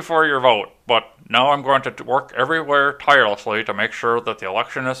 thank you for your vote, but now I'm going to work everywhere tirelessly to make sure that the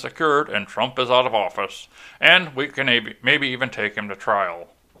election is secured and Trump is out of office. And we can maybe even take him to trial.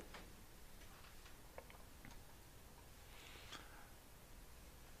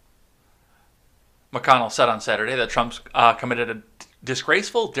 McConnell said on Saturday that Trump committed a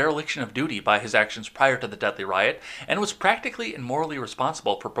disgraceful dereliction of duty by his actions prior to the deadly riot and was practically and morally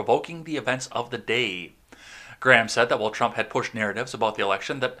responsible for provoking the events of the day. Graham said that while Trump had pushed narratives about the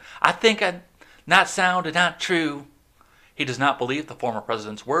election that I think are not sound and not true, he does not believe the former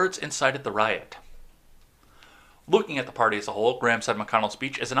president's words incited the riot. Looking at the party as a whole, Graham said McConnell's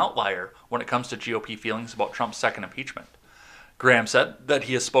speech is an outlier when it comes to GOP feelings about Trump's second impeachment. Graham said that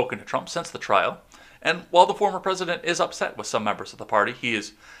he has spoken to Trump since the trial, and while the former president is upset with some members of the party, he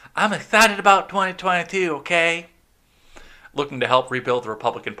is, I'm excited about 2022, okay? Looking to help rebuild the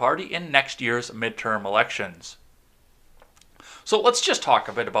Republican Party in next year's midterm elections. So let's just talk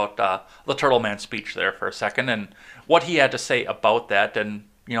a bit about the Turtle Man's speech there for a second and what he had to say about that and,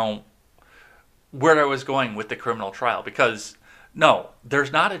 where I was going with the criminal trial. Because, no,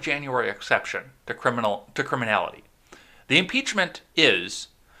 there's not a January exception to criminality. The impeachment is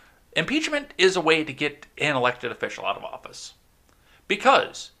a way to get an elected official out of office.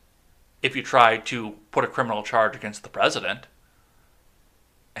 Because if you try to put a criminal charge against the president,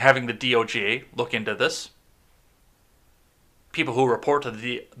 having the DOJ look into this, people who report to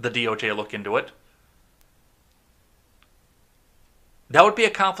the DOJ look into it, that would be a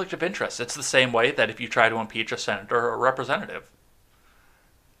conflict of interest. It's the same way that if you try to impeach a senator or a representative.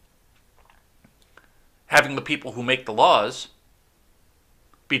 Having the people who make the laws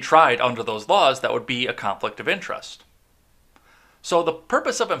be tried under those laws, that would be a conflict of interest. So the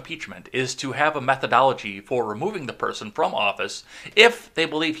purpose of impeachment is to have a methodology for removing the person from office if they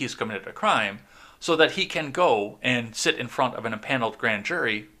believe he's committed a crime, so that he can go and sit in front of an impaneled grand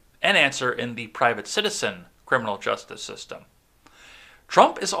jury and answer in the private citizen criminal justice system.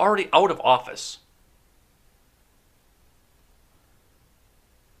 Trump is already out of office.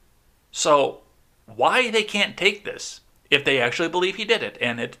 So why they can't take this if they actually believe he did it,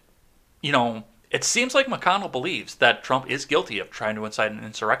 and it seems like McConnell believes that Trump is guilty of trying to incite an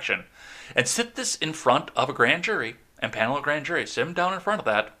insurrection, and sit this in front of a grand jury, and panel a grand jury, sit him down in front of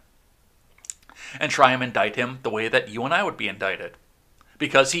that, and try and indict him the way that you and I would be indicted.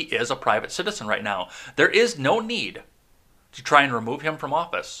 Because he is a private citizen right now. There is no need to try and remove him from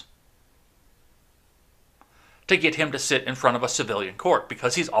office to get him to sit in front of a civilian court,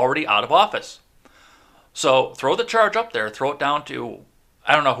 because he's already out of office. So throw the charge up there, throw it down to,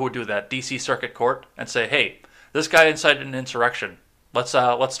 I don't know who would do that, D.C. Circuit Court, and say, hey, this guy incited an insurrection. Let's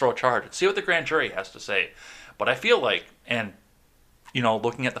throw a charge and see what the grand jury has to say. But I feel like, and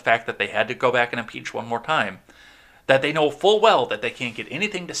looking at the fact that they had to go back and impeach one more time, that they know full well that they can't get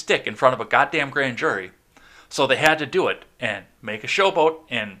anything to stick in front of a goddamn grand jury. So they had to do it and make a showboat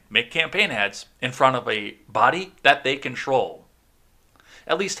and make campaign ads in front of a body that they control.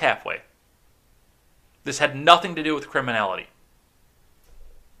 At least halfway. This had nothing to do with criminality.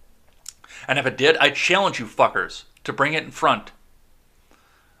 And if it did, I challenge you fuckers to bring it in front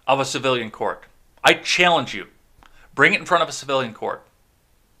of a civilian court. I challenge you. Bring it in front of a civilian court.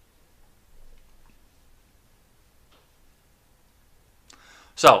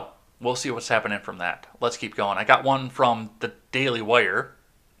 So, we'll see what's happening from that. Let's keep going. I got one from the Daily Wire.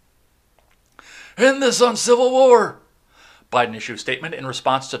 End this uncivil war. Biden issues statement in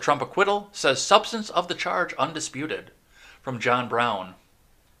response to Trump acquittal, says substance of the charge undisputed. From John Brown.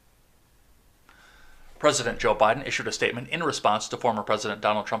 President Joe Biden issued a statement in response to former President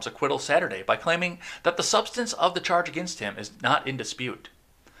Donald Trump's acquittal Saturday by claiming that the substance of the charge against him is not in dispute.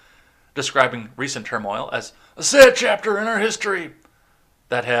 Describing recent turmoil as a sad chapter in our history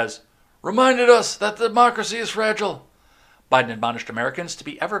that has reminded us that democracy is fragile, Biden admonished Americans to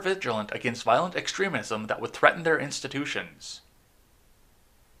be ever vigilant against violent extremism that would threaten their institutions.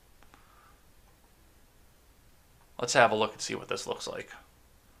 Let's have a look and see what this looks like.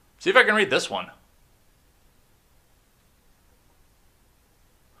 See if I can read this one.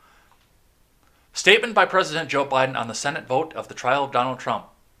 Statement by President Joe Biden on the Senate vote of the trial of Donald Trump.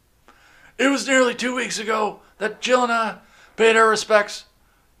 It was nearly 2 weeks ago that Jill and I paid our respects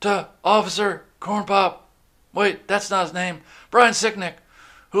to Officer Cornpop. Wait, that's not his name. Brian Sicknick,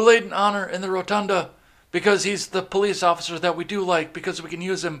 who laid an honor in the rotunda because he's the police officer that we do like because we can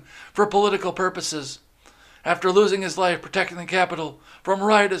use him for political purposes. After losing his life protecting the Capitol from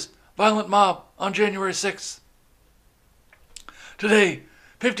riotous violent mob on January 6th. Today,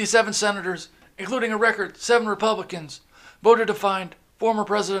 57 senators, including a record 7 Republicans, voted to find former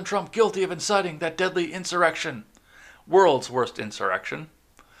President Trump guilty of inciting that deadly insurrection. World's worst insurrection.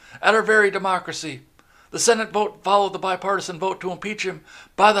 At our very democracy, the Senate vote followed the bipartisan vote to impeach him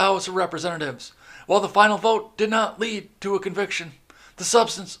by the House of Representatives. While the final vote did not lead to a conviction, the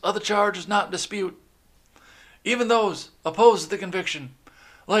substance of the charge is not in dispute. Even those opposed to the conviction,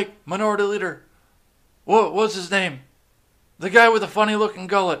 like Minority Leader, what was his name? The guy with the funny-looking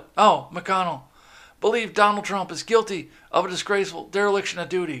gullet, McConnell, believe Donald Trump is guilty of a disgraceful dereliction of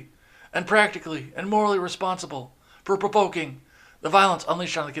duty and practically and morally responsible for provoking the violence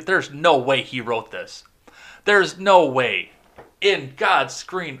unleashed on the kid. There's no way he wrote this. There's no way in God's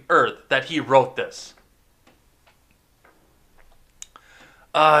green earth that he wrote this.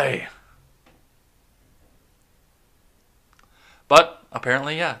 But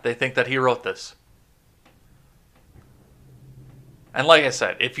apparently, yeah, they think that he wrote this. And like I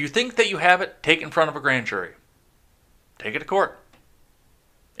said, if you think that you have it, take it in front of a grand jury. Take it to court.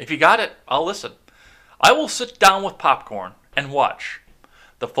 If you got it, I'll listen. I will sit down with popcorn and watch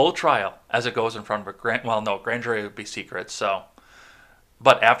the full trial as it goes in front of a grand jury would be secret, so.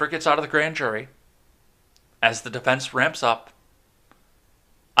 But after it gets out of the grand jury, as the defense ramps up,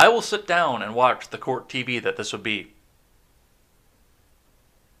 I will sit down and watch the court TV that this would be.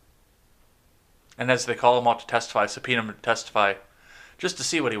 And as they call him out to testify, subpoena him to testify, just to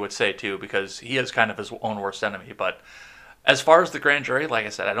see what he would say too, because he is kind of his own worst enemy. But as far as the grand jury, like I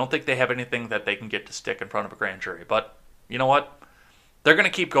said, I don't think they have anything that they can get to stick in front of a grand jury. But you know what? They're going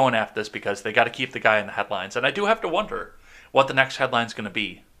to keep going after this because they got to keep the guy in the headlines. And I do have to wonder what the next headline's going to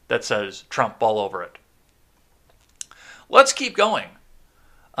be that says Trump all over it. Let's keep going.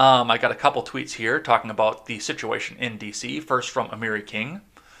 I got a couple tweets here talking about the situation in D.C. First from Amiri King.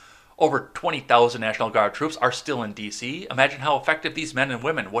 Over 20,000 National Guard troops are still in D.C. Imagine how effective these men and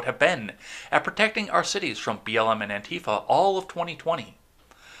women would have been at protecting our cities from BLM and Antifa all of 2020.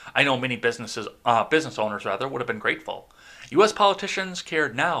 I know many business owners would have been grateful. U.S. politicians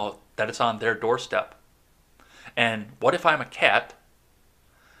care now that it's on their doorstep. And what if I'm a cat?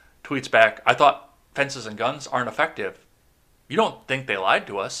 Tweets back, I thought fences and guns aren't effective. You don't think they lied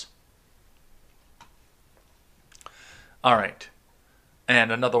to us? All right.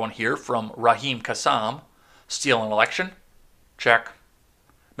 And another one here from Raheem Kassam. Steal an election? Check.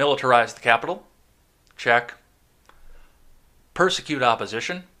 Militarize the Capitol? Check. Persecute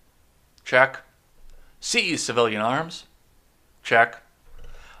opposition? Check. Seize civilian arms? Check.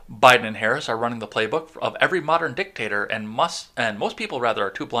 Biden and Harris are running the playbook of every modern dictator, and most people rather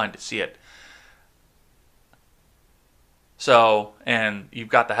are too blind to see it. So, and you've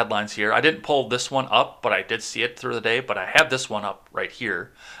got the headlines here. I didn't pull this one up, but I did see it through the day, but I have this one up right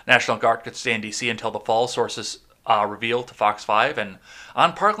here. National Guard could stay in D.C. until the fall, sources reveal to Fox 5. And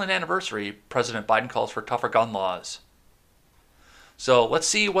on Parkland anniversary, President Biden calls for tougher gun laws. So let's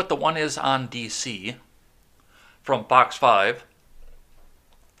see what the one is on D.C. from Fox 5.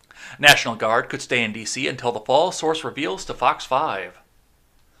 National Guard could stay in D.C. until the fall, source reveals to Fox 5.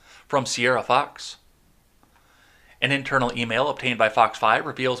 From Sierra Fox. An internal email obtained by Fox 5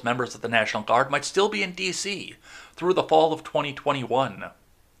 reveals members of the National Guard might still be in D.C. through the fall of 2021.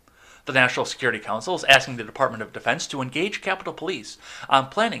 The National Security Council is asking the Department of Defense to engage Capitol Police on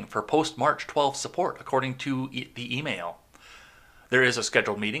planning for post-March 12 support, according to the email. There is a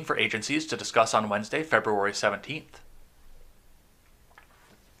scheduled meeting for agencies to discuss on Wednesday, February 17th.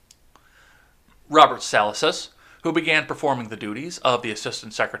 Robert Salasas, who began performing the duties of the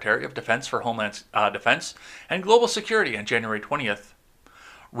Assistant Secretary of Defense for Homeland Defense and Global Security on January 20th,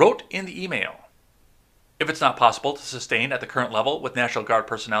 wrote in the email, if it's not possible to sustain at the current level with National Guard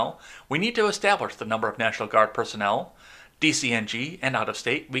personnel, we need to establish the number of National Guard personnel, DCNG, and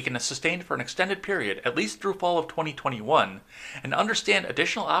out-of-state we can sustain for an extended period, at least through fall of 2021, and understand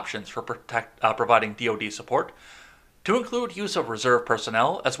additional options for providing DoD support, to include use of reserve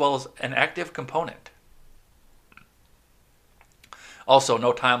personnel as well as an active component. Also,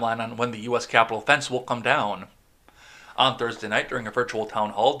 no timeline on when the U.S. Capitol fence will come down. On Thursday night, during a virtual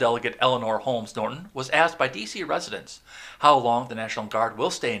town hall, Delegate Eleanor Holmes Norton was asked by D.C. residents how long the National Guard will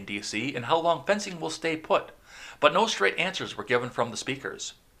stay in D.C. and how long fencing will stay put, but no straight answers were given from the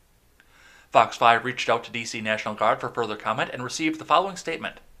speakers. Fox 5 reached out to D.C. National Guard for further comment and received the following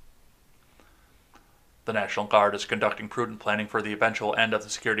statement. The National Guard is conducting prudent planning for the eventual end of the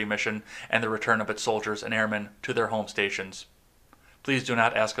security mission and the return of its soldiers and airmen to their home stations. Please do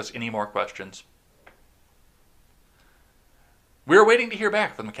not ask us any more questions. We are waiting to hear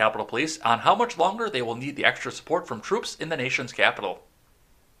back from the Capitol Police on how much longer they will need the extra support from troops in the nation's capital.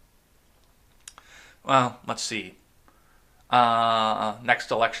 Well, let's see.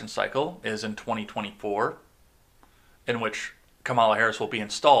 Next election cycle is in 2024, in which Kamala Harris will be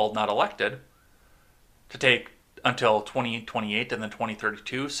installed, not elected, to take until 2028 and then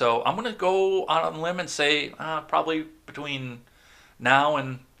 2032. So I'm going to go on a limb and say probably between now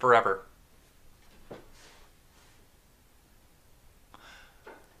and forever.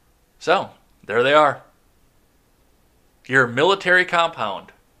 So, there they are. Your military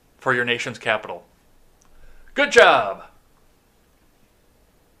compound for your nation's capital. Good job!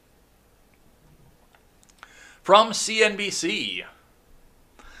 From CNBC.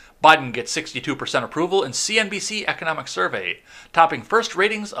 Biden gets 62% approval in CNBC economic survey, topping first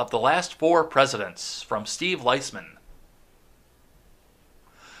ratings of the last 4 presidents. From Steve Leisman.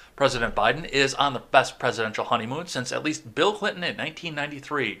 President Biden is on the best presidential honeymoon since at least Bill Clinton in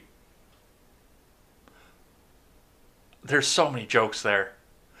 1993. There's so many jokes there.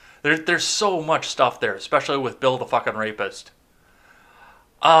 There's so much stuff there, especially with Bill the fucking rapist.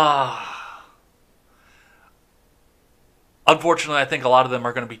 Unfortunately, I think a lot of them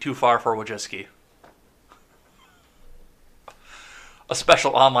are going to be too far for Wojcicki. A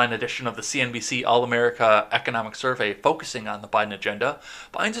special online edition of the CNBC All-America Economic Survey focusing on the Biden agenda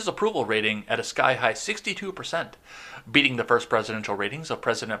finds his approval rating at a sky-high 62%, beating the first presidential ratings of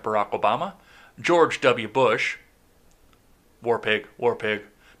President Barack Obama, George W. Bush, War Pig,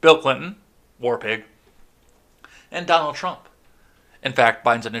 Bill Clinton, War Pig, and Donald Trump. In fact,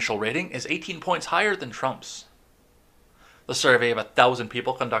 Biden's initial rating is 18 points higher than Trump's. The survey of 1,000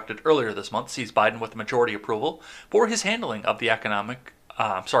 people conducted earlier this month sees Biden with majority approval for his handling of the economy,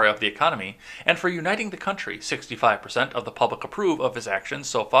 and for uniting the country. 65% of the public approve of his actions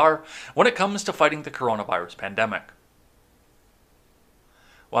so far when it comes to fighting the coronavirus pandemic.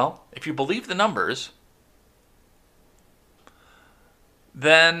 Well, if you believe the numbers,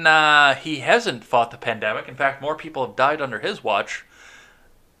 then he hasn't fought the pandemic. In fact, more people have died under his watch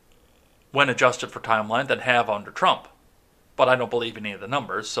when adjusted for timeline than have under Trump. But I don't believe any of the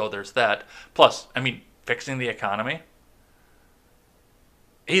numbers, so there's that. Plus, fixing the economy.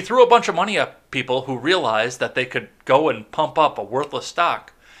 He threw a bunch of money at people who realized that they could go and pump up a worthless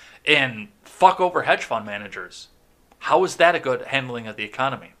stock and fuck over hedge fund managers. How is that a good handling of the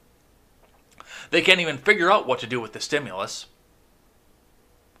economy? They can't even figure out what to do with the stimulus.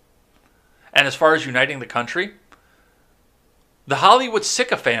 And as far as uniting the country, the Hollywood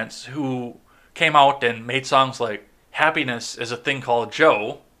sycophants who came out and made songs like Happiness is a Thing Called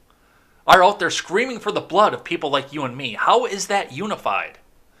Joe are out there screaming for the blood of people like you and me. How is that unified?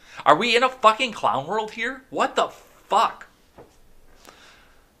 Are we in a fucking clown world here? What the fuck?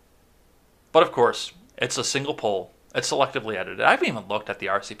 But of course, it's a single poll. It's selectively edited. I haven't even looked at the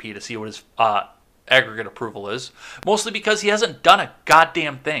RCP to see what his aggregate approval is, mostly because he hasn't done a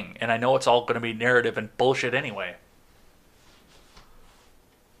goddamn thing, and I know it's all going to be narrative and bullshit anyway.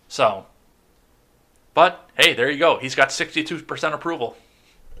 So, but hey, there you go. He's got 62% approval.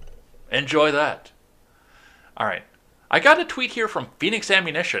 Enjoy that. All right. I got a tweet here from Phoenix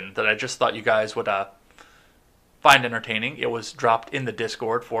Ammunition that I just thought you guys would find entertaining. It was dropped in the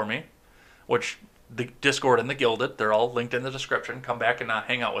Discord for me, which the Discord and the Gilded, they're all linked in the description. Come back and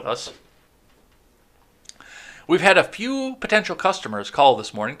hang out with us. We've had a few potential customers call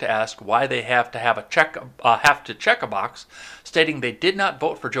this morning to ask why they have to check a box stating they did not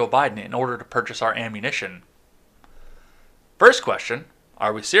vote for Joe Biden in order to purchase our ammunition. First question,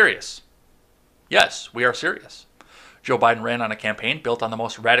 are we serious? Yes, we are serious. Joe Biden ran on a campaign built on the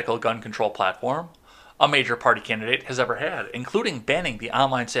most radical gun control platform a major party candidate has ever had, including banning the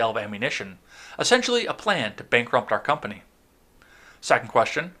online sale of ammunition, essentially a plan to bankrupt our company. Second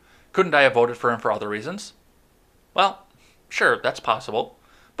question, couldn't I have voted for him for other reasons? Well, sure, that's possible.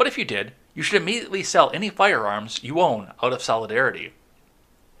 But if you did, you should immediately sell any firearms you own out of solidarity.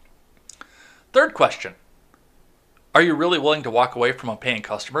 Third question. Are you really willing to walk away from a paying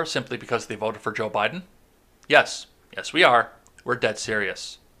customer simply because they voted for Joe Biden? Yes. Yes, we are. We're dead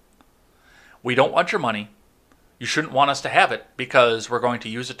serious. We don't want your money. You shouldn't want us to have it because we're going to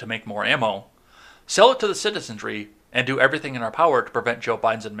use it to make more ammo. Sell it to the citizenry and do everything in our power to prevent Joe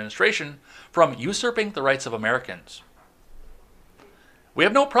Biden's administration from usurping the rights of Americans. We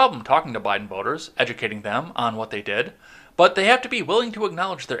have no problem talking to Biden voters, educating them on what they did, but they have to be willing to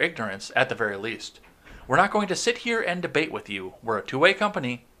acknowledge their ignorance at the very least. We're not going to sit here and debate with you. We're a two-way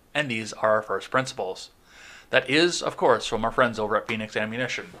company, and these are our first principles. That is, of course, from our friends over at Phoenix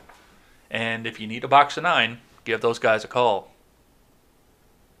Ammunition. And if you need a box of 9, give those guys a call.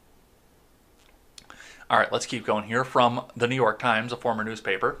 All right, let's keep going here. From the New York Times, a former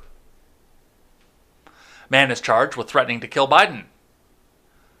newspaper. Man is charged with threatening to kill Biden.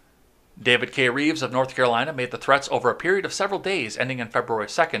 David K. Reeves of North Carolina made the threats over a period of several days ending on February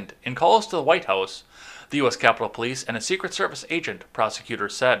 2nd in calls to the White House, the U.S. Capitol Police, and a Secret Service agent,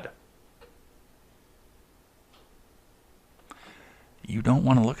 prosecutors said. You don't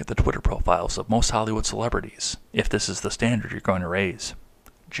want to look at the Twitter profiles of most Hollywood celebrities if this is the standard you're going to raise.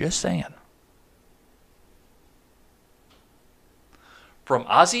 Just saying. From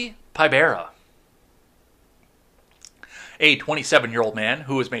Ozzy Pibera. A 27-year-old man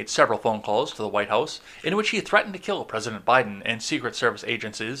who has made several phone calls to the White House in which he threatened to kill President Biden and Secret Service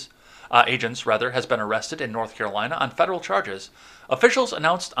agents, has been arrested in North Carolina on federal charges, officials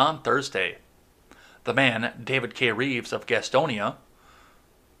announced on Thursday. The man, David K. Reeves of Gastonia,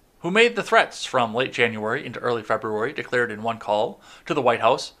 who made the threats from late January into early February, declared in one call to the White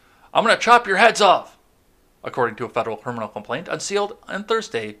House, "I'm going to chop your heads off," according to a federal criminal complaint unsealed on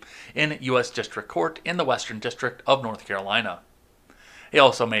Thursday in U.S. District Court in the Western District of North Carolina. He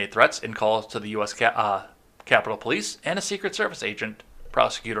also made threats in calls to the U.S. Capitol Police and a Secret Service agent,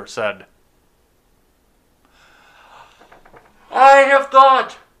 prosecutor said. "I have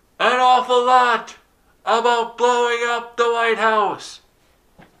thought an awful lot about blowing up the White House."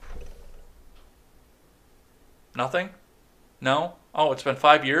 Nothing? No? Oh, it's been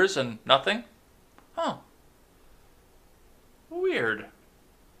 5 years and nothing? Huh. Weird.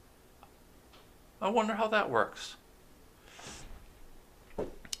 I wonder how that works.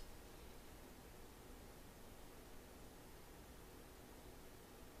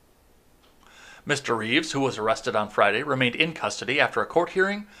 Mr. Reeves, who was arrested on Friday, remained in custody after a court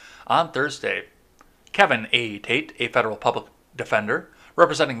hearing on Thursday. Kevin A. Tate, a federal public defender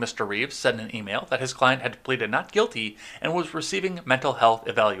representing Mr. Reeves, said in an email that his client had pleaded not guilty and was receiving mental health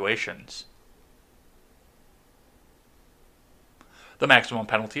evaluations. The maximum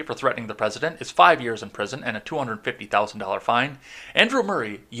penalty for threatening the president is 5 years in prison and a $250,000 fine, Andrew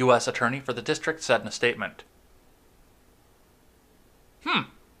Murray, U.S. attorney for the district, said in a statement.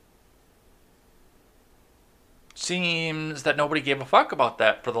 Seems that nobody gave a fuck about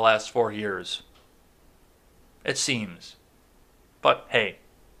that for the last 4 years. It seems. But hey,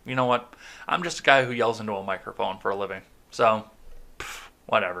 you know what? I'm just a guy who yells into a microphone for a living. So,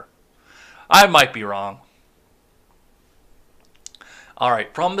 whatever. I might be wrong. All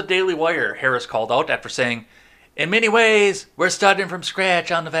right, from the Daily Wire, Harris called out after saying, "In many ways, we're starting from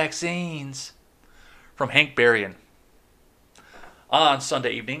scratch on the vaccines." From Hank Berrien. On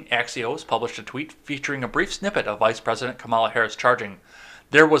Sunday evening, Axios published a tweet featuring a brief snippet of Vice President Kamala Harris charging,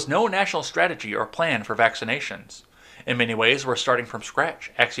 "There was no national strategy or plan for vaccinations. In many ways, we're starting from scratch,"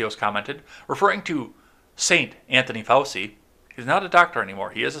 Axios commented, referring to Saint Anthony Fauci. He's not a doctor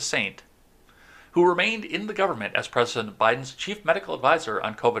anymore, he is a saint, who remained in the government as President Biden's chief medical advisor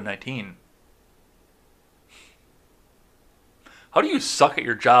on COVID-19. How do you suck at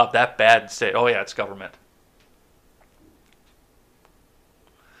your job that bad and say, "Oh yeah, it's government"?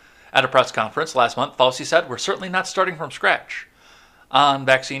 At a press conference last month, Fauci said, "We're certainly not starting from scratch on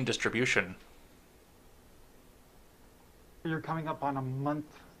vaccine distribution." You're coming up on a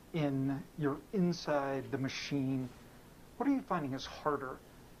month in, you're inside the machine. What are you finding is harder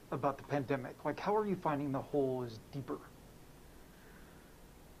about the pandemic? Like, how are you finding the hole is deeper?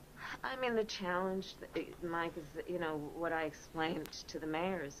 I mean, the challenge, Mike, is, what I explained to the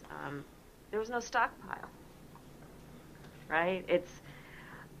mayors. There was no stockpile, right? It's,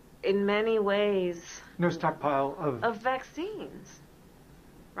 in many ways... No stockpile of vaccines,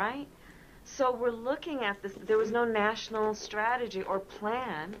 right? So we're looking at this. There was no national strategy or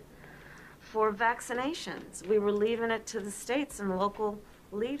plan for vaccinations. We were leaving it to the states and local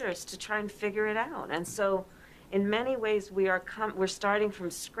leaders to try and figure it out. And so in many ways, we're starting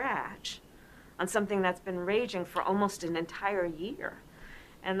from scratch on something that's been raging for almost an entire year.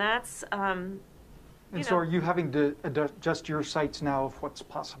 And that's, so are you having to adjust your sights now of what's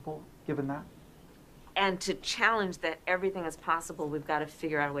possible, given that? And to challenge that everything is possible, we've got to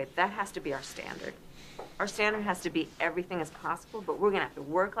figure out a way. That has to be our standard. Our standard has to be everything is possible, but we're going to have to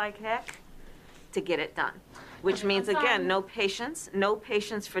work like heck to get it done. Which means, again, no patience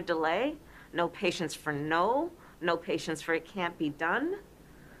for delay, no patience for no patience for it can't be done.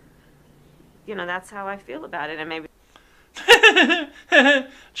 That's how I feel about it. And maybe...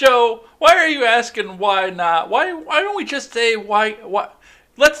 Joe, why are you asking why not? Why don't we just say why?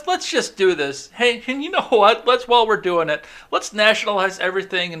 Let's just do this. Hey, and you know what? While we're doing it, let's nationalize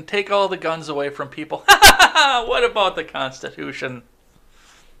everything and take all the guns away from people. What about the Constitution?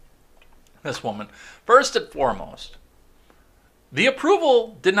 This woman. First and foremost, the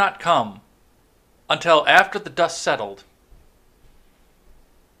approval did not come until after the dust settled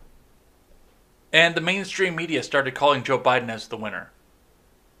and the mainstream media started calling Joe Biden as the winner.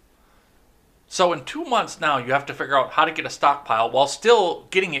 So in 2 months now, you have to figure out how to get a stockpile while still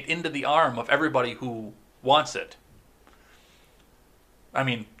getting it into the arm of everybody who wants it. I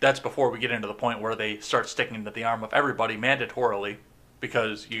mean, that's before we get into the point where they start sticking into the arm of everybody mandatorily,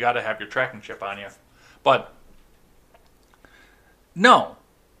 because you got to have your tracking chip on you. But no.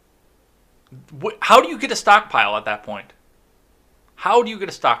 How do you get a stockpile at that point? How do you get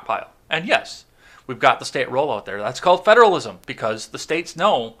a stockpile? And yes, we've got the state rollout there. That's called federalism, because the states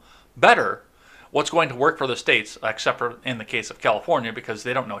know better what's going to work for the states, except for in the case of California, because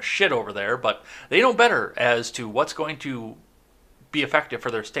they don't know shit over there, but they know better as to what's going to be effective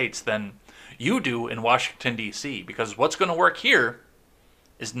for their states than you do in Washington, D.C., because what's going to work here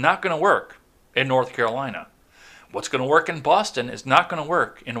is not going to work in North Carolina. What's going to work in Boston is not going to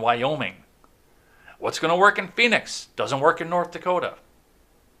work in Wyoming. What's going to work in Phoenix doesn't work in North Dakota.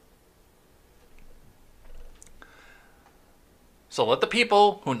 So let the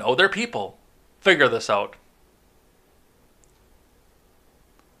people who know their people figure this out.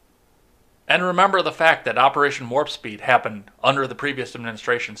 And remember the fact that Operation Warp Speed happened under the previous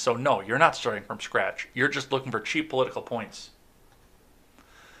administration. So no, you're not starting from scratch. You're just looking for cheap political points.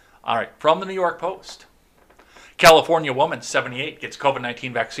 All right, from the New York Post. California woman, 78, gets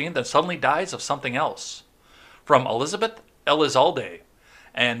COVID-19 vaccine, then suddenly dies of something else. From Elizabeth Elizalde.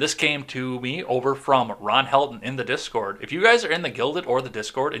 And this came to me over from Ron Helton in the Discord. If you guys are in the Gilded or the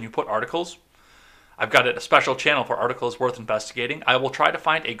Discord and you put articles, I've got a special channel for articles worth investigating. I will try to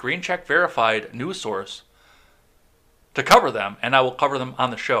find a green check verified news source to cover them, and I will cover them on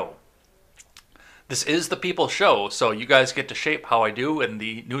the show. This is the People's Show, so you guys get to shape how I do and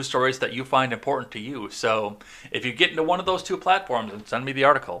the news stories that you find important to you. So if you get into one of those two platforms and send me the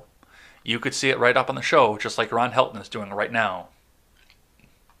article, you could see it right up on the show, just like Ron Helton is doing right now.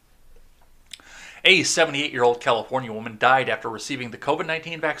 A 78-year-old California woman died after receiving the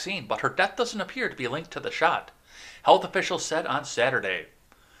COVID-19 vaccine, but her death doesn't appear to be linked to the shot, health officials said on Saturday.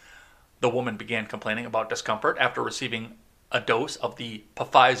 The woman began complaining about discomfort after receiving a dose of the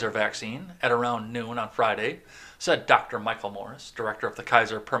Pfizer vaccine at around noon on Friday, said Dr. Michael Morris, director of the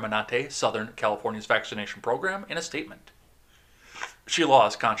Kaiser Permanente Southern California's vaccination program, in a statement. She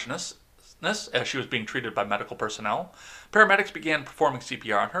lost consciousness as she was being treated by medical personnel. Paramedics began performing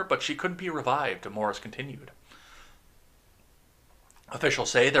CPR on her, but she couldn't be revived, Morris continued. Officials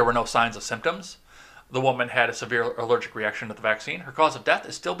say there were no signs of symptoms. The woman had a severe allergic reaction to the vaccine. Her cause of death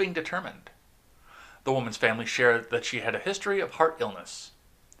is still being determined. The woman's family shared that she had a history of heart illness.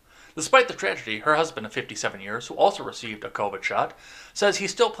 Despite the tragedy, her husband of 57 years, who also received a COVID shot, says he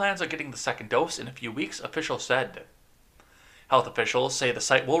still plans on getting the second dose in a few weeks, officials said. Health officials say the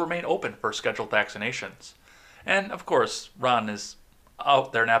site will remain open for scheduled vaccinations. And, of course, Ron is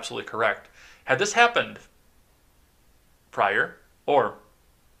out there and absolutely correct. Had this happened prior, or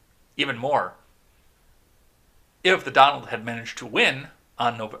even more, if the Donald had managed to win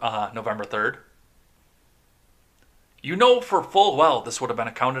on November 3rd, you know for full well this would have been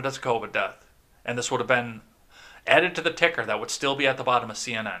accounted as a COVID death. And this would have been added to the ticker that would still be at the bottom of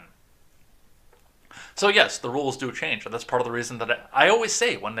CNN. So yes, the rules do change. And that's part of the reason that I always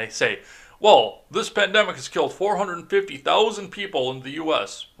say when they say, well, this pandemic has killed 450,000 people in the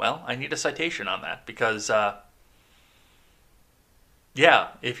U.S. Well, I need a citation on that because, yeah,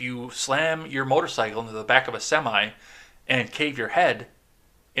 if you slam your motorcycle into the back of a semi and cave your head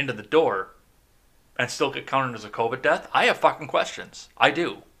into the door and still get counted as a COVID death, I have fucking questions. I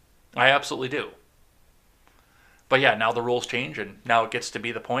do. I absolutely do. But yeah, now the rules change, and now it gets to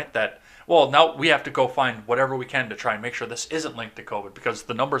be the point that, well, now we have to go find whatever we can to try and make sure this isn't linked to COVID because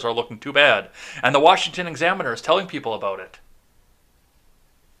the numbers are looking too bad. And the Washington Examiner is telling people about it.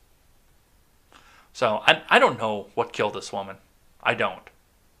 So I don't know what killed this woman. I don't.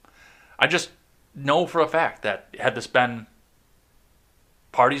 I just know for a fact that had this been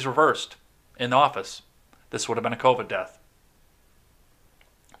parties reversed in the office, this would have been a COVID death.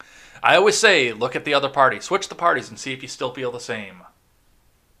 I always say, look at the other party. Switch the parties and see if you still feel the same.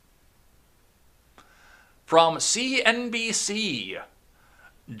 From CNBC,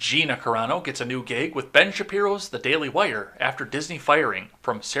 Gina Carano gets a new gig with Ben Shapiro's The Daily Wire after Disney firing,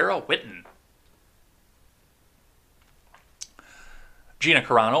 from Sarah Witten. Gina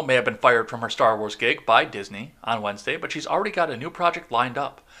Carano may have been fired from her Star Wars gig by Disney on Wednesday, but she's already got a new project lined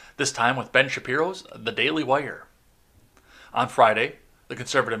up, this time with Ben Shapiro's The Daily Wire. On Friday, the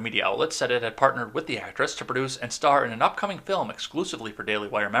conservative media outlet said it had partnered with the actress to produce and star in an upcoming film exclusively for Daily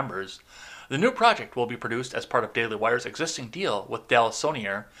Wire members. The new project will be produced as part of Daily Wire's existing deal with Dallas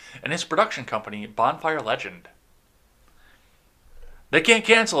Sonier and his production company, Bonfire Legend. They can't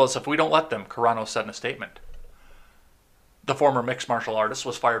cancel us if we don't let them, Carano said in a statement. The former mixed martial artist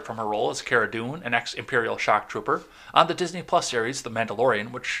was fired from her role as Cara Dune, an ex-Imperial shock trooper, on the Disney Plus series The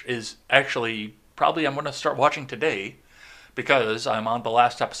Mandalorian, which is actually probably I'm going to start watching today because I'm on the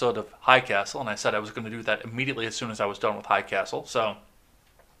last episode of High Castle, and I said I was going to do that immediately as soon as I was done with High Castle. So,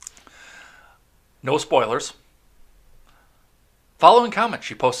 no spoilers. Following comments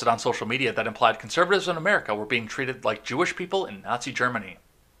she posted on social media that implied conservatives in America were being treated like Jewish people in Nazi Germany.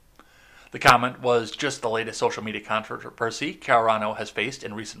 The comment was just the latest social media controversy Carano has faced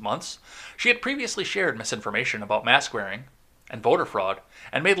in recent months. She had previously shared misinformation about mask wearing and voter fraud,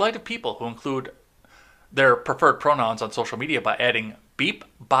 and made light of people who include their preferred pronouns on social media by adding beep,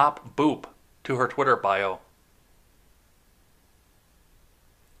 bop, boop to her Twitter bio.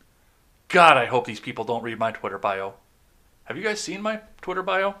 God, I hope these people don't read my Twitter bio. Have you guys seen my Twitter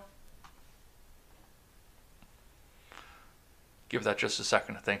bio? Give that just a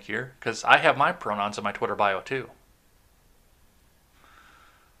second to think here, because I have my pronouns in my Twitter bio too.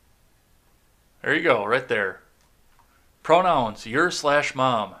 There you go, right there. Pronouns,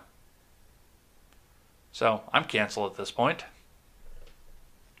 your/mom. So, I'm canceled at this point.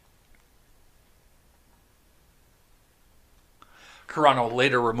 Carano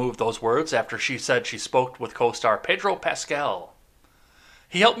later removed those words after she said she spoke with co-star Pedro Pascal.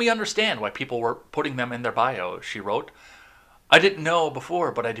 He helped me understand why people were putting them in their bio, she wrote. I didn't know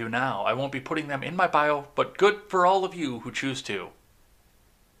before, but I do now. I won't be putting them in my bio, but good for all of you who choose to.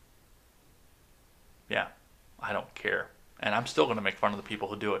 Yeah, I don't care. And I'm still going to make fun of the people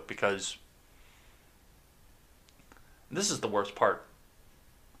who do it because this is the worst part.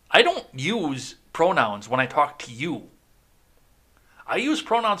 I don't use pronouns when I talk to you. I use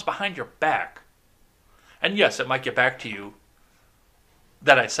pronouns behind your back. And yes, it might get back to you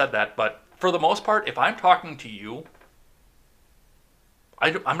that I said that, but for the most part, if I'm talking to you,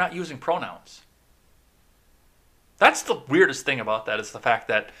 I'm not using pronouns. That's the weirdest thing about that is the fact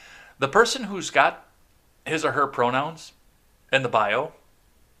that the person who's got his or her pronouns in the bio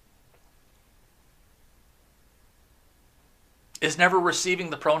is never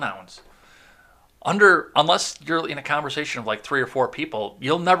receiving the pronouns. Unless you're in a conversation of like 3 or 4 people,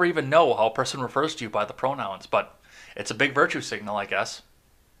 you'll never even know how a person refers to you by the pronouns, but it's a big virtue signal, I guess.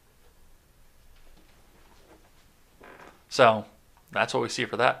 So, that's what we see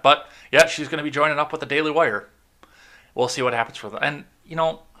for that. But, yeah, she's going to be joining up with the Daily Wire. We'll see what happens for them. And, you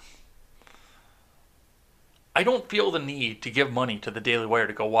know, I don't feel the need to give money to the Daily Wire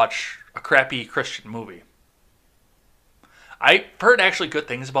to go watch a crappy Christian movie. I've heard actually good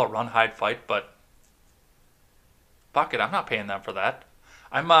things about Run, Hide, Fight, but fuck it, I'm not paying them for that.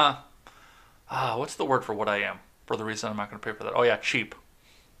 I'm, what's the word for what I am? For the reason I'm not going to pay for that. Oh, yeah, cheap.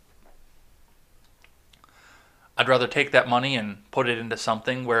 I'd rather take that money and put it into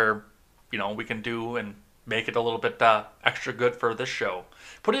something where, you know, we can do and make it a little bit extra good for this show.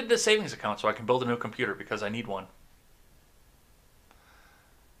 Put it into a savings account so I can build a new computer because I need one.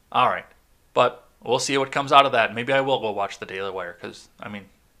 All right. But we'll see what comes out of that. Maybe I will go watch the Daily Wire because, I mean,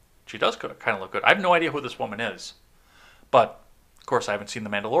 she does kind of look good. I have no idea who this woman is. But, of course, I haven't seen The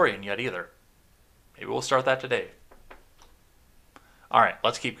Mandalorian yet either. Maybe we'll start that today. All right,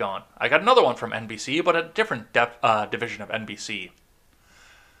 let's keep going. I got another one from NBC, but a different division of NBC.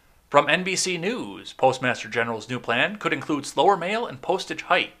 From NBC News, Postmaster General's new plan could include slower mail and postage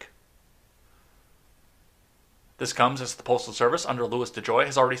hike. This comes as the Postal Service under Louis DeJoy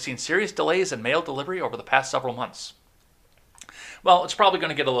has already seen serious delays in mail delivery over the past several months. Well, it's probably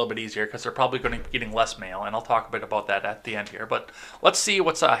going to get a little bit easier because they're probably going to be getting less mail, and I'll talk a bit about that at the end here. But let's see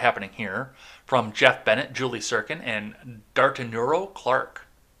what's happening here from Jeff Bennett, Julie Sirkin, and Dartanuro Clark.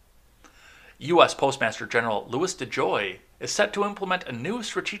 U.S. Postmaster General Louis DeJoy is set to implement a new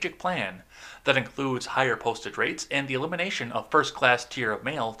strategic plan that includes higher postage rates and the elimination of first-class tier of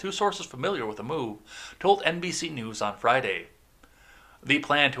mail, 2 sources familiar with the move told NBC News on Friday. The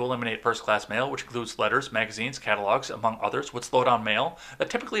plan to eliminate first-class mail, which includes letters, magazines, catalogs, among others, would slow down mail that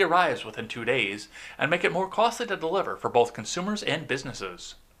typically arrives within 2 days and make it more costly to deliver for both consumers and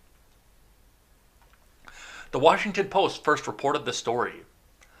businesses. The Washington Post first reported this story.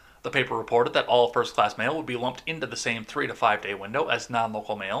 The paper reported that all first-class mail would be lumped into the same 3 to 5 day window as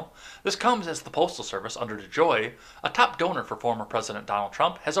non-local mail. This comes as the Postal Service, under DeJoy, a top donor for former President Donald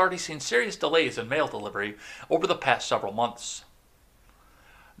Trump, has already seen serious delays in mail delivery over the past several months.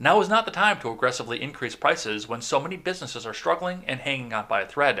 Now is not the time to aggressively increase prices when so many businesses are struggling and hanging on by a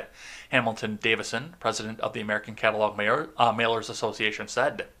thread, Hamilton Davison, president of the American Catalog Mailers Association,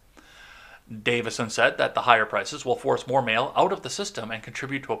 said. Davison said that the higher prices will force more mail out of the system and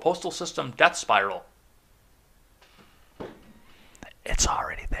contribute to a postal system death spiral. It's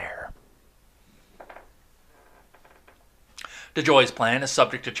already there. DeJoy's plan is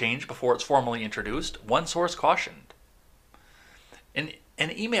subject to change before it's formally introduced, one source cautioned. In an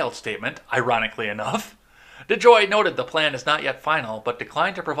emailed statement, ironically enough, DeJoy noted the plan is not yet final, but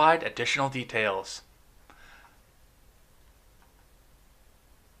declined to provide additional details.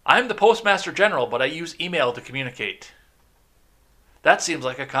 I'm the Postmaster General, but I use email to communicate. That seems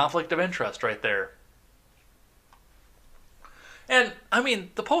like a conflict of interest right there. And, I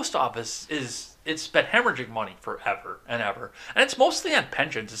mean, the post office it's been hemorrhaging money forever and ever. And it's mostly on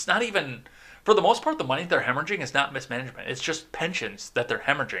pensions. It's not even, for the most part, the money they're hemorrhaging is not mismanagement. It's just pensions that they're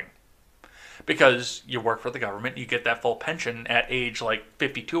hemorrhaging. Because you work for the government, you get that full pension at age like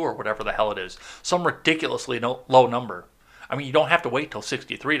 52 or whatever the hell it is. Some ridiculously low number. I mean, you don't have to wait till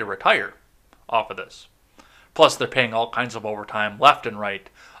 63 to retire off of this. Plus, they're paying all kinds of overtime left and right,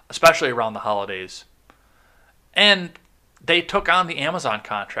 especially around the holidays. And they took on the Amazon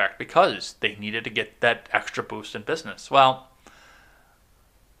contract because they needed to get that extra boost in business. Well,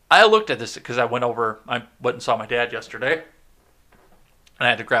 I looked at this because I went and saw my dad yesterday, and I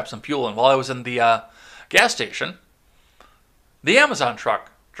had to grab some fuel. And while I was in the gas station, the Amazon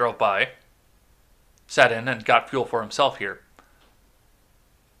truck drove by, sat in, and got fuel for himself here.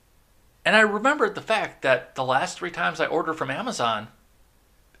 And I remembered the fact that the last 3 times I ordered from Amazon,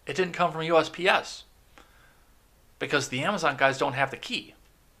 it didn't come from USPS. Because the Amazon guys don't have the key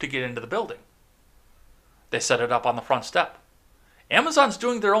to get into the building. They set it up on the front step. Amazon's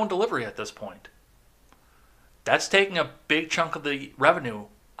doing their own delivery at this point. That's taking a big chunk of the revenue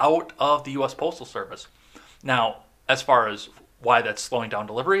out of the U.S. Postal Service. Now, as far as why that's slowing down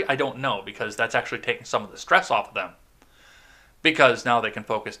delivery, I don't know, because that's actually taking some of the stress off of them. Because now they can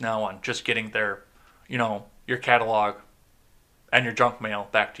focus now on just getting their, your catalog and your junk mail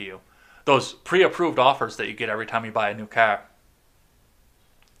back to you. Those pre-approved offers that you get every time you buy a new car.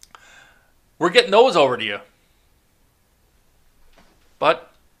 We're getting those over to you.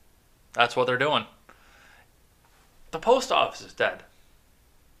 But that's what they're doing. The post office is dead.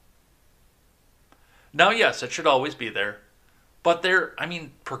 Now, yes, it should always be there. But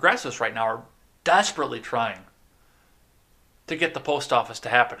progressives right now are desperately trying to get the post office to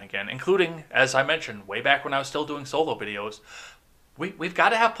happen again, including, as I mentioned, way back when I was still doing solo videos, we've got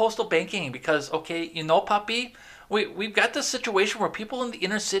to have postal banking because, puppy, we've got this situation where people in the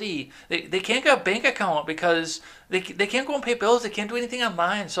inner city, they can't get a bank account because they can't go and pay bills, they can't do anything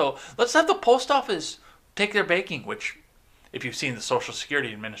online. So let's have the post office take their banking, which, if you've seen the Social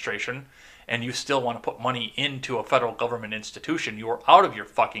Security Administration and you still want to put money into a federal government institution, you are out of your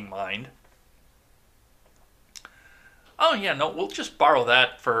fucking mind. Oh yeah, no, we'll just borrow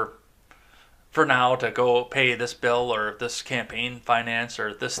that for now to go pay this bill or this campaign finance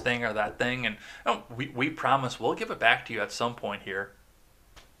or this thing or that thing. And we promise we'll give it back to you at some point here.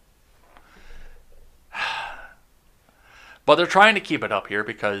 But they're trying to keep it up here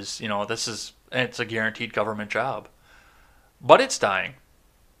because, it's a guaranteed government job. But it's dying.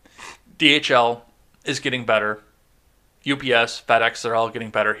 DHL is getting better. UPS, FedEx, they're all getting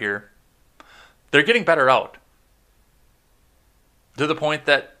better here. They're getting better out. To the point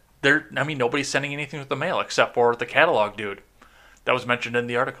that nobody's sending anything with the mail except for the catalog dude that was mentioned in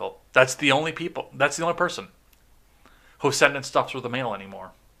the article. That's the only person who's sending stuff through the mail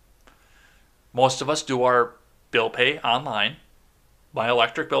anymore. Most of us do our bill pay online. My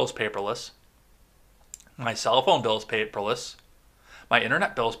electric bill is paperless. My cell phone bill is paperless. My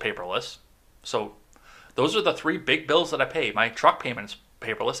internet bill is paperless. So those are the 3 big bills that I pay. My truck payment is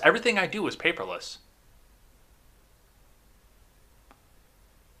paperless. Everything I do is paperless.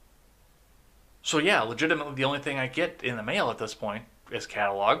 So yeah, legitimately the only thing I get in the mail at this point is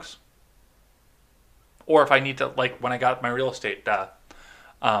catalogs. Or if I need to, like when I got my real estate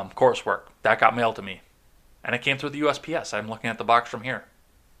coursework, that got mailed to me. And it came through the USPS. I'm looking at the box from here.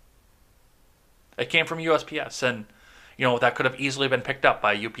 It came from USPS, and that could have easily been picked up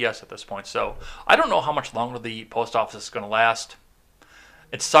by UPS at this point. So I don't know how much longer the post office is going to last.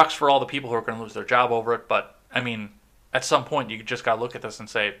 It sucks for all the people who are going to lose their job over it, but at some point you just got to look at this and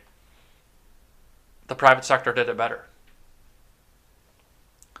say, the private sector did it better.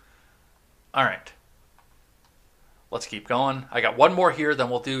 All right. Let's keep going. I got one more here, then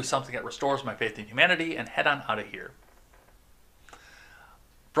we'll do something that restores my faith in humanity and head on out of here.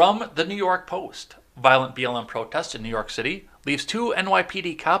 From the New York Post, violent BLM protest in New York City leaves 2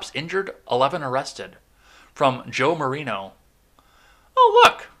 NYPD cops injured, 11 arrested. From Joe Marino. Oh,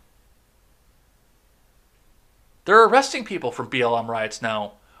 look! They're arresting people from BLM riots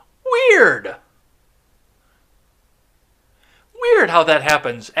now. Weird! Weird how that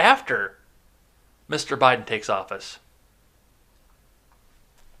happens after Mr. Biden takes office.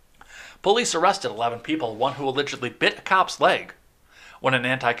 Police arrested 11 people, one who allegedly bit a cop's leg, when an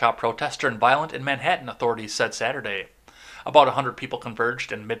anti-cop protest turned violent in Manhattan, authorities said Saturday. About 100 people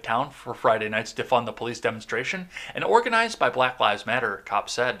converged in Midtown for Friday night's defund the police demonstration, and organized by Black Lives Matter,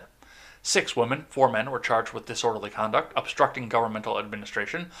 cops said. 6 women, 4 men were charged with disorderly conduct, obstructing governmental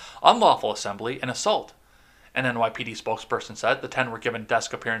administration, unlawful assembly, and assault. An NYPD spokesperson said the 10 were given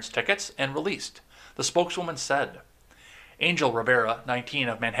desk appearance tickets and released. The spokeswoman said, Angel Rivera, 19,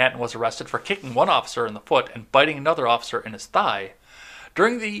 of Manhattan, was arrested for kicking one officer in the foot and biting another officer in his thigh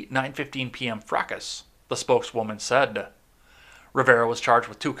during the 9:15 p.m. fracas, the spokeswoman said. Rivera was charged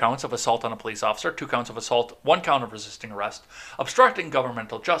with 2 counts of assault on a police officer, 2 counts of assault, 1 count of resisting arrest, obstructing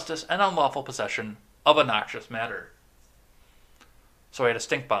governmental justice, and unlawful possession of a noxious matter. So he had a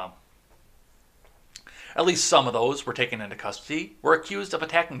stink bomb. At least some of those were taken into custody, were accused of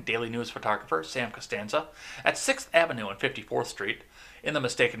attacking Daily News photographer Sam Costanza at 6th Avenue and 54th Street in the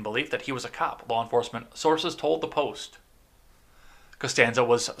mistaken belief that he was a cop, law enforcement sources told the Post. Costanza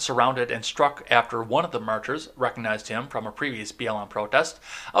was surrounded and struck after one of the marchers recognized him from a previous BLM protest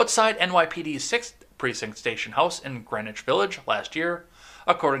outside NYPD's 6th Precinct Station House in Greenwich Village last year,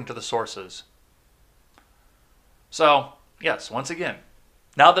 according to the sources. So, yes, once again,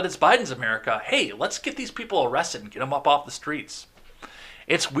 now that it's Biden's America, hey, let's get these people arrested and get them up off the streets.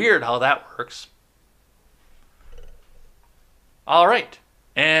 It's weird how that works. All right.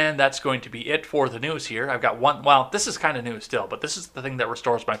 And that's going to be it for the news here. I've got one, well, this is kind of news still, but this is the thing that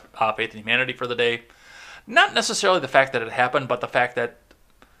restores my faith in humanity for the day. Not necessarily the fact that it happened, but the fact that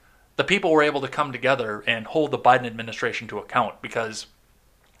the people were able to come together and hold the Biden administration to account, because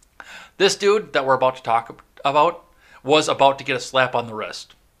this dude that we're about to talk about was about to get a slap on the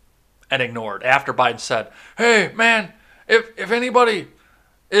wrist and ignored after Biden said, hey, man, if anybody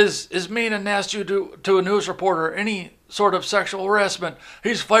is mean and nasty to a news reporter, any sort of sexual harassment,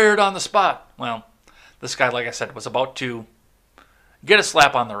 he's fired on the spot. Well, this guy, like I said, was about to get a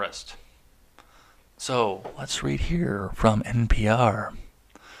slap on the wrist. So, let's read here from NPR.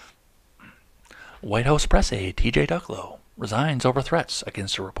 White House press aide TJ Ducklow resigns over threats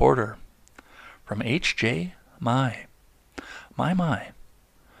against a reporter. From HJ, my.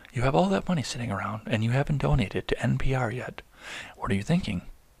 You have all that money sitting around, and you haven't donated to NPR yet. What are you thinking?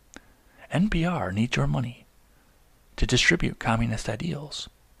 NPR needs your money to distribute communist ideals.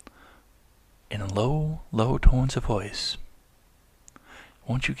 In low tones of voice.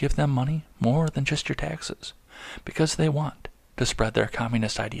 Won't you give them money more than just your taxes? Because they want to spread their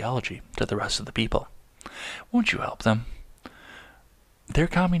communist ideology to the rest of the people. Won't you help them? Their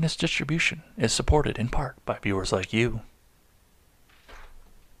communist distribution is supported in part by viewers like you.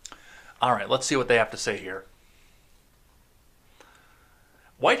 All right, let's see what they have to say here.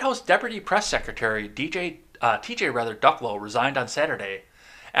 White House Deputy Press Secretary TJ Ducklow resigned on Saturday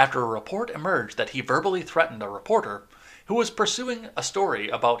after a report emerged that he verbally threatened a reporter who was pursuing a story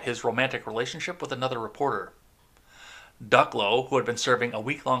about his romantic relationship with another reporter. Ducklow, who had been serving a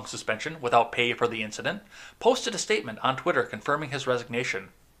week-long suspension without pay for the incident, posted a statement on Twitter confirming his resignation.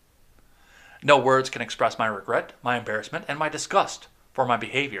 No words can express my regret, my embarrassment, and my disgust for my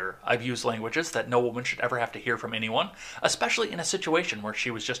behavior. I've used languages that no woman should ever have to hear from anyone, especially in a situation where she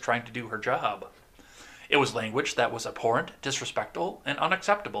was just trying to do her job. It was language that was abhorrent, disrespectful, and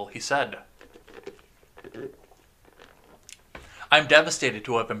unacceptable, he said. I'm devastated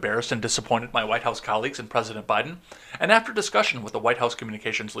to have embarrassed and disappointed my White House colleagues and President Biden, and after discussion with the White House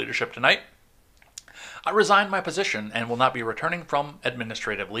communications leadership tonight, I resigned my position and will not be returning from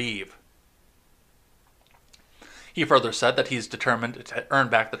administrative leave. He further said that he's determined to earn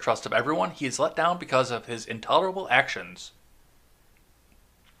back the trust of everyone he has let down because of his intolerable actions.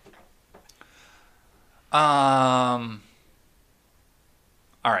 All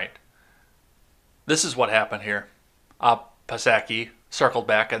right. This is what happened here. Psaki circled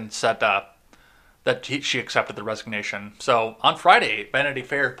back and said that she accepted the resignation. So on Friday, Vanity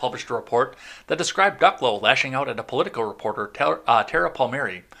Fair published a report that described Ducklow lashing out at a Politico reporter, Tara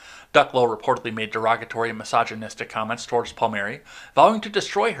Palmieri. Ducklow reportedly made derogatory and misogynistic comments towards Palmieri, vowing to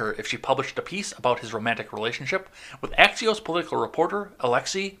destroy her if she published a piece about his romantic relationship with Axios political reporter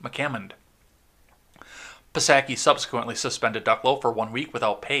Alexei McCammond. Psaki subsequently suspended Ducklow for 1 week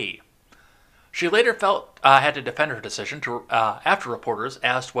without pay. She later had to defend her decision after reporters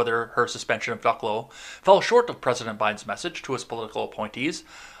asked whether her suspension of Ducklow fell short of President Biden's message to his political appointees.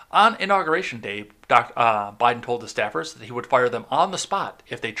 On Inauguration Day, Biden told his staffers that he would fire them on the spot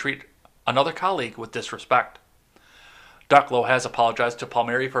if they treat another colleague with disrespect. Ducklow has apologized to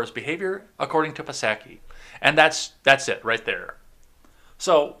Palmieri for his behavior, according to Psaki. And that's it right there.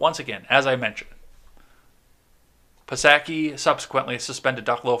 So, once again, as I mentioned, Psaki subsequently suspended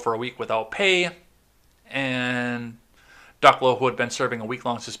Ducklo for a week without pay, and Ducklo, who had been serving a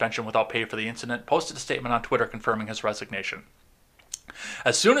week-long suspension without pay for the incident, posted a statement on Twitter confirming his resignation.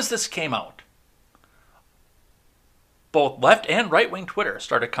 As soon as this came out, both left and right-wing Twitter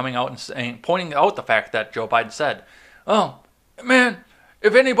started coming out and pointing out the fact that Joe Biden said, "Oh, man,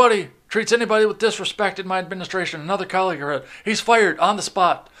 if anybody treats anybody with disrespect in my administration, another colleague, he's fired on the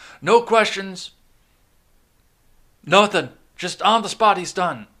spot. No questions. Nothing. Just on the spot, he's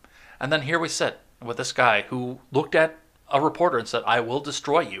done." And then here we sit with this guy who looked at a reporter and said, "I will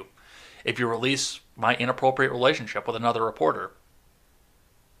destroy you if you release my inappropriate relationship with another reporter."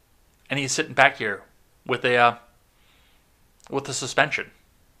 And he's sitting back here with a suspension.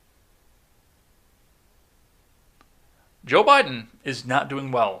 Joe Biden is not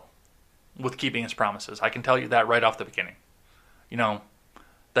doing well with keeping his promises. I can tell you that right off the beginning. You know,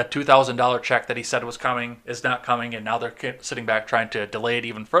 that $2,000 check that he said was coming is not coming, and now they're sitting back trying to delay it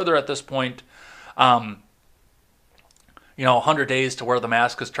even further at this point. 100 days to wear the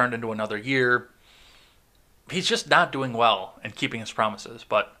mask has turned into another year. He's just not doing well in keeping his promises.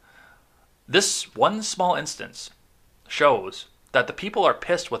 But this one small instance shows that the people are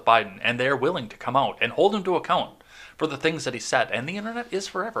pissed with Biden, and they're willing to come out and hold him to account for the things that he said. And the internet is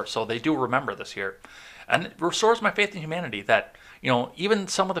forever, so they do remember this year. And it restores my faith in humanity that, even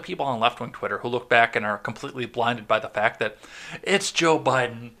some of the people on left-wing Twitter who look back and are completely blinded by the fact that it's Joe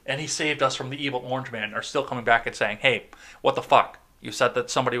Biden and he saved us from the evil orange man are still coming back and saying, "Hey, what the fuck? You said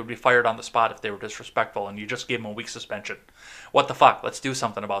that somebody would be fired on the spot if they were disrespectful, and you just gave them a week suspension. What the fuck? Let's do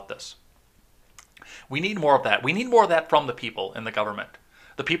something about this." We need more of that. We need more of that from the people in the government.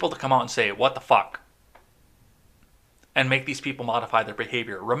 The people to come out and say, "What the fuck?" and make these people modify their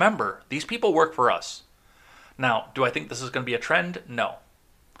behavior. Remember, these people work for us. Now, do I think this is going to be a trend? No.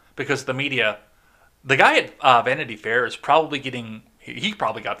 Because the media, the guy at Vanity Fair is probably he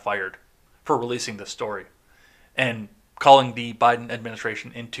probably got fired for releasing this story and calling the Biden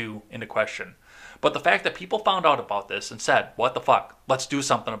administration into question. But the fact that people found out about this and said, "What the fuck? Let's do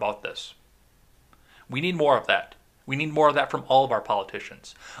something about this." We need more of that. We need more of that from all of our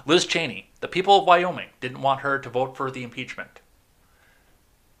politicians. Liz Cheney, the people of Wyoming didn't want her to vote for the impeachment.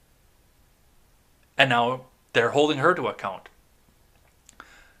 And now they're holding her to account.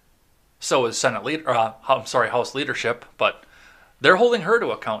 So is House leadership, but they're holding her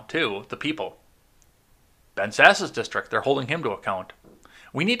to account too, the people. Ben Sasse's district, they're holding him to account.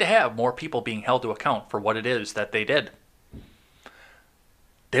 We need to have more people being held to account for what it is that they did.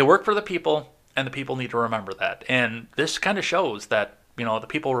 They work for the people, and the people need to remember that. And this kind of shows that, the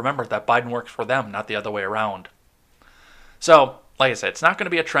people remember that Biden works for them, not the other way around. So, like I said, it's not going to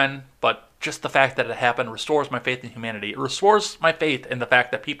be a trend, but just the fact that it happened restores my faith in humanity. It restores my faith in the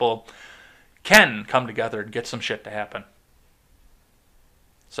fact that people can come together and get some shit to happen.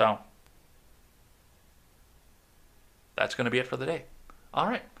 So, that's going to be it for the day. All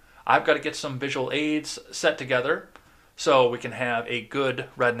right. I've got to get some visual aids set together so we can have a good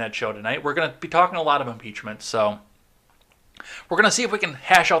Red Ned show tonight. We're going to be talking a lot of impeachment, so we're going to see if we can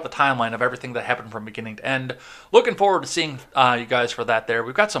hash out the timeline of everything that happened from beginning to end. Looking forward to seeing you guys for that there.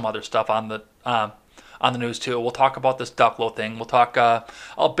 We've got some other stuff on the news, too. We'll talk about this Ducklo thing. We'll talk a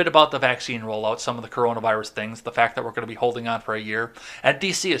bit about the vaccine rollout, some of the coronavirus things, the fact that we're going to be holding on for a year. And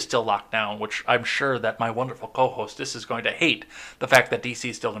D.C. is still locked down, which I'm sure that my wonderful co-hostess is going to hate the fact that D.C.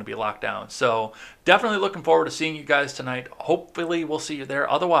 is still going to be locked down. So definitely looking forward to seeing you guys tonight. Hopefully we'll see you there.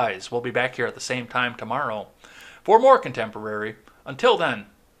 Otherwise, we'll be back here at the same time tomorrow for more Contemporary. Until then,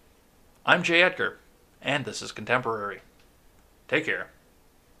 I'm Jay Edgar, and this is Contemporary. Take care.